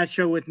seen that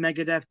show with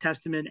Megadeth,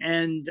 Testament,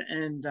 and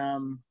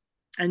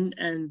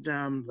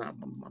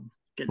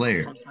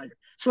Slayer.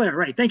 Slayer,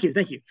 right? Thank you.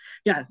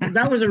 Yeah,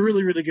 that was a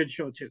really, really good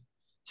show too.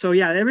 So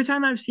yeah, every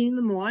time I've seen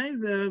them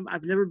live,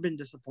 I've never been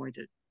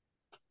disappointed.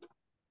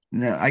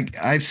 No,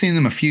 I've seen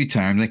them a few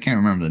times. I can't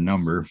remember the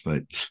number,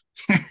 but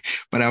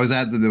but I was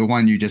at the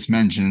one you just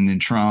mentioned in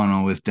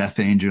Toronto with Death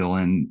Angel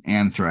and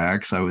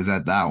Anthrax. I was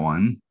at that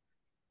one.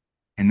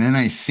 And then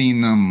I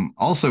seen them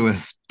also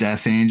with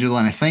Death Angel,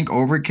 and I think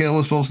Overkill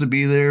was supposed to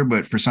be there,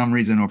 but for some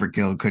reason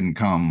Overkill couldn't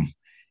come.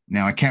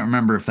 Now I can't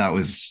remember if that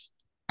was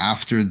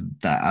after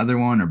the other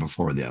one or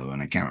before the other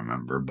one. I can't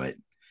remember,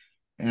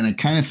 and I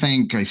kind of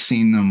think I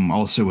seen them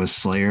also with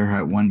Slayer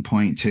at one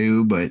point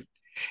too, but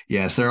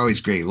yes, they're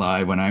always great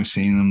live when I've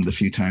seen them, the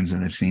few times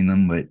that I've seen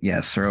them, but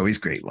yes, they're always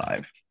great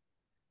live.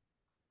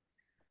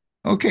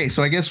 Okay,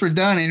 so I guess we're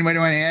done. Anybody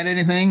want to add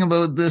anything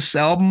about this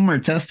album or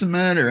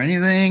Testament or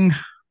anything?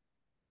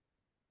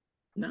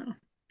 No,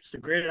 it's a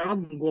great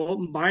album. Go out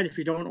and buy it if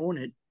you don't own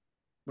it,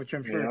 which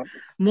I'm sure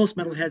most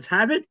metalheads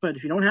have it, but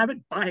if you don't have it,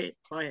 buy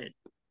it.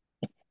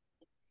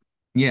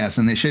 Yes,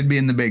 and they should be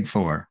in the big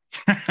 4.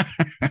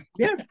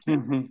 Yeah.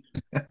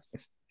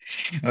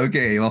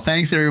 Okay, well,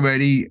 thanks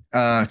everybody.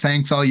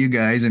 Thanks all you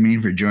guys,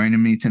 for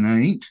joining me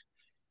tonight.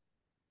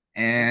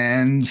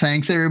 And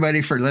thanks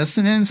everybody for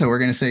listening. So we're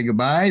going to say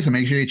goodbye. So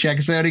make sure you check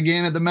us out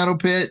again at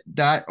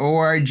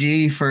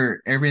themetalpit.org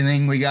for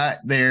everything we got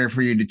there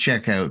for you to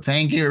check out.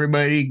 Thank you,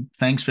 everybody.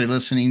 Thanks for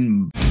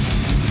listening.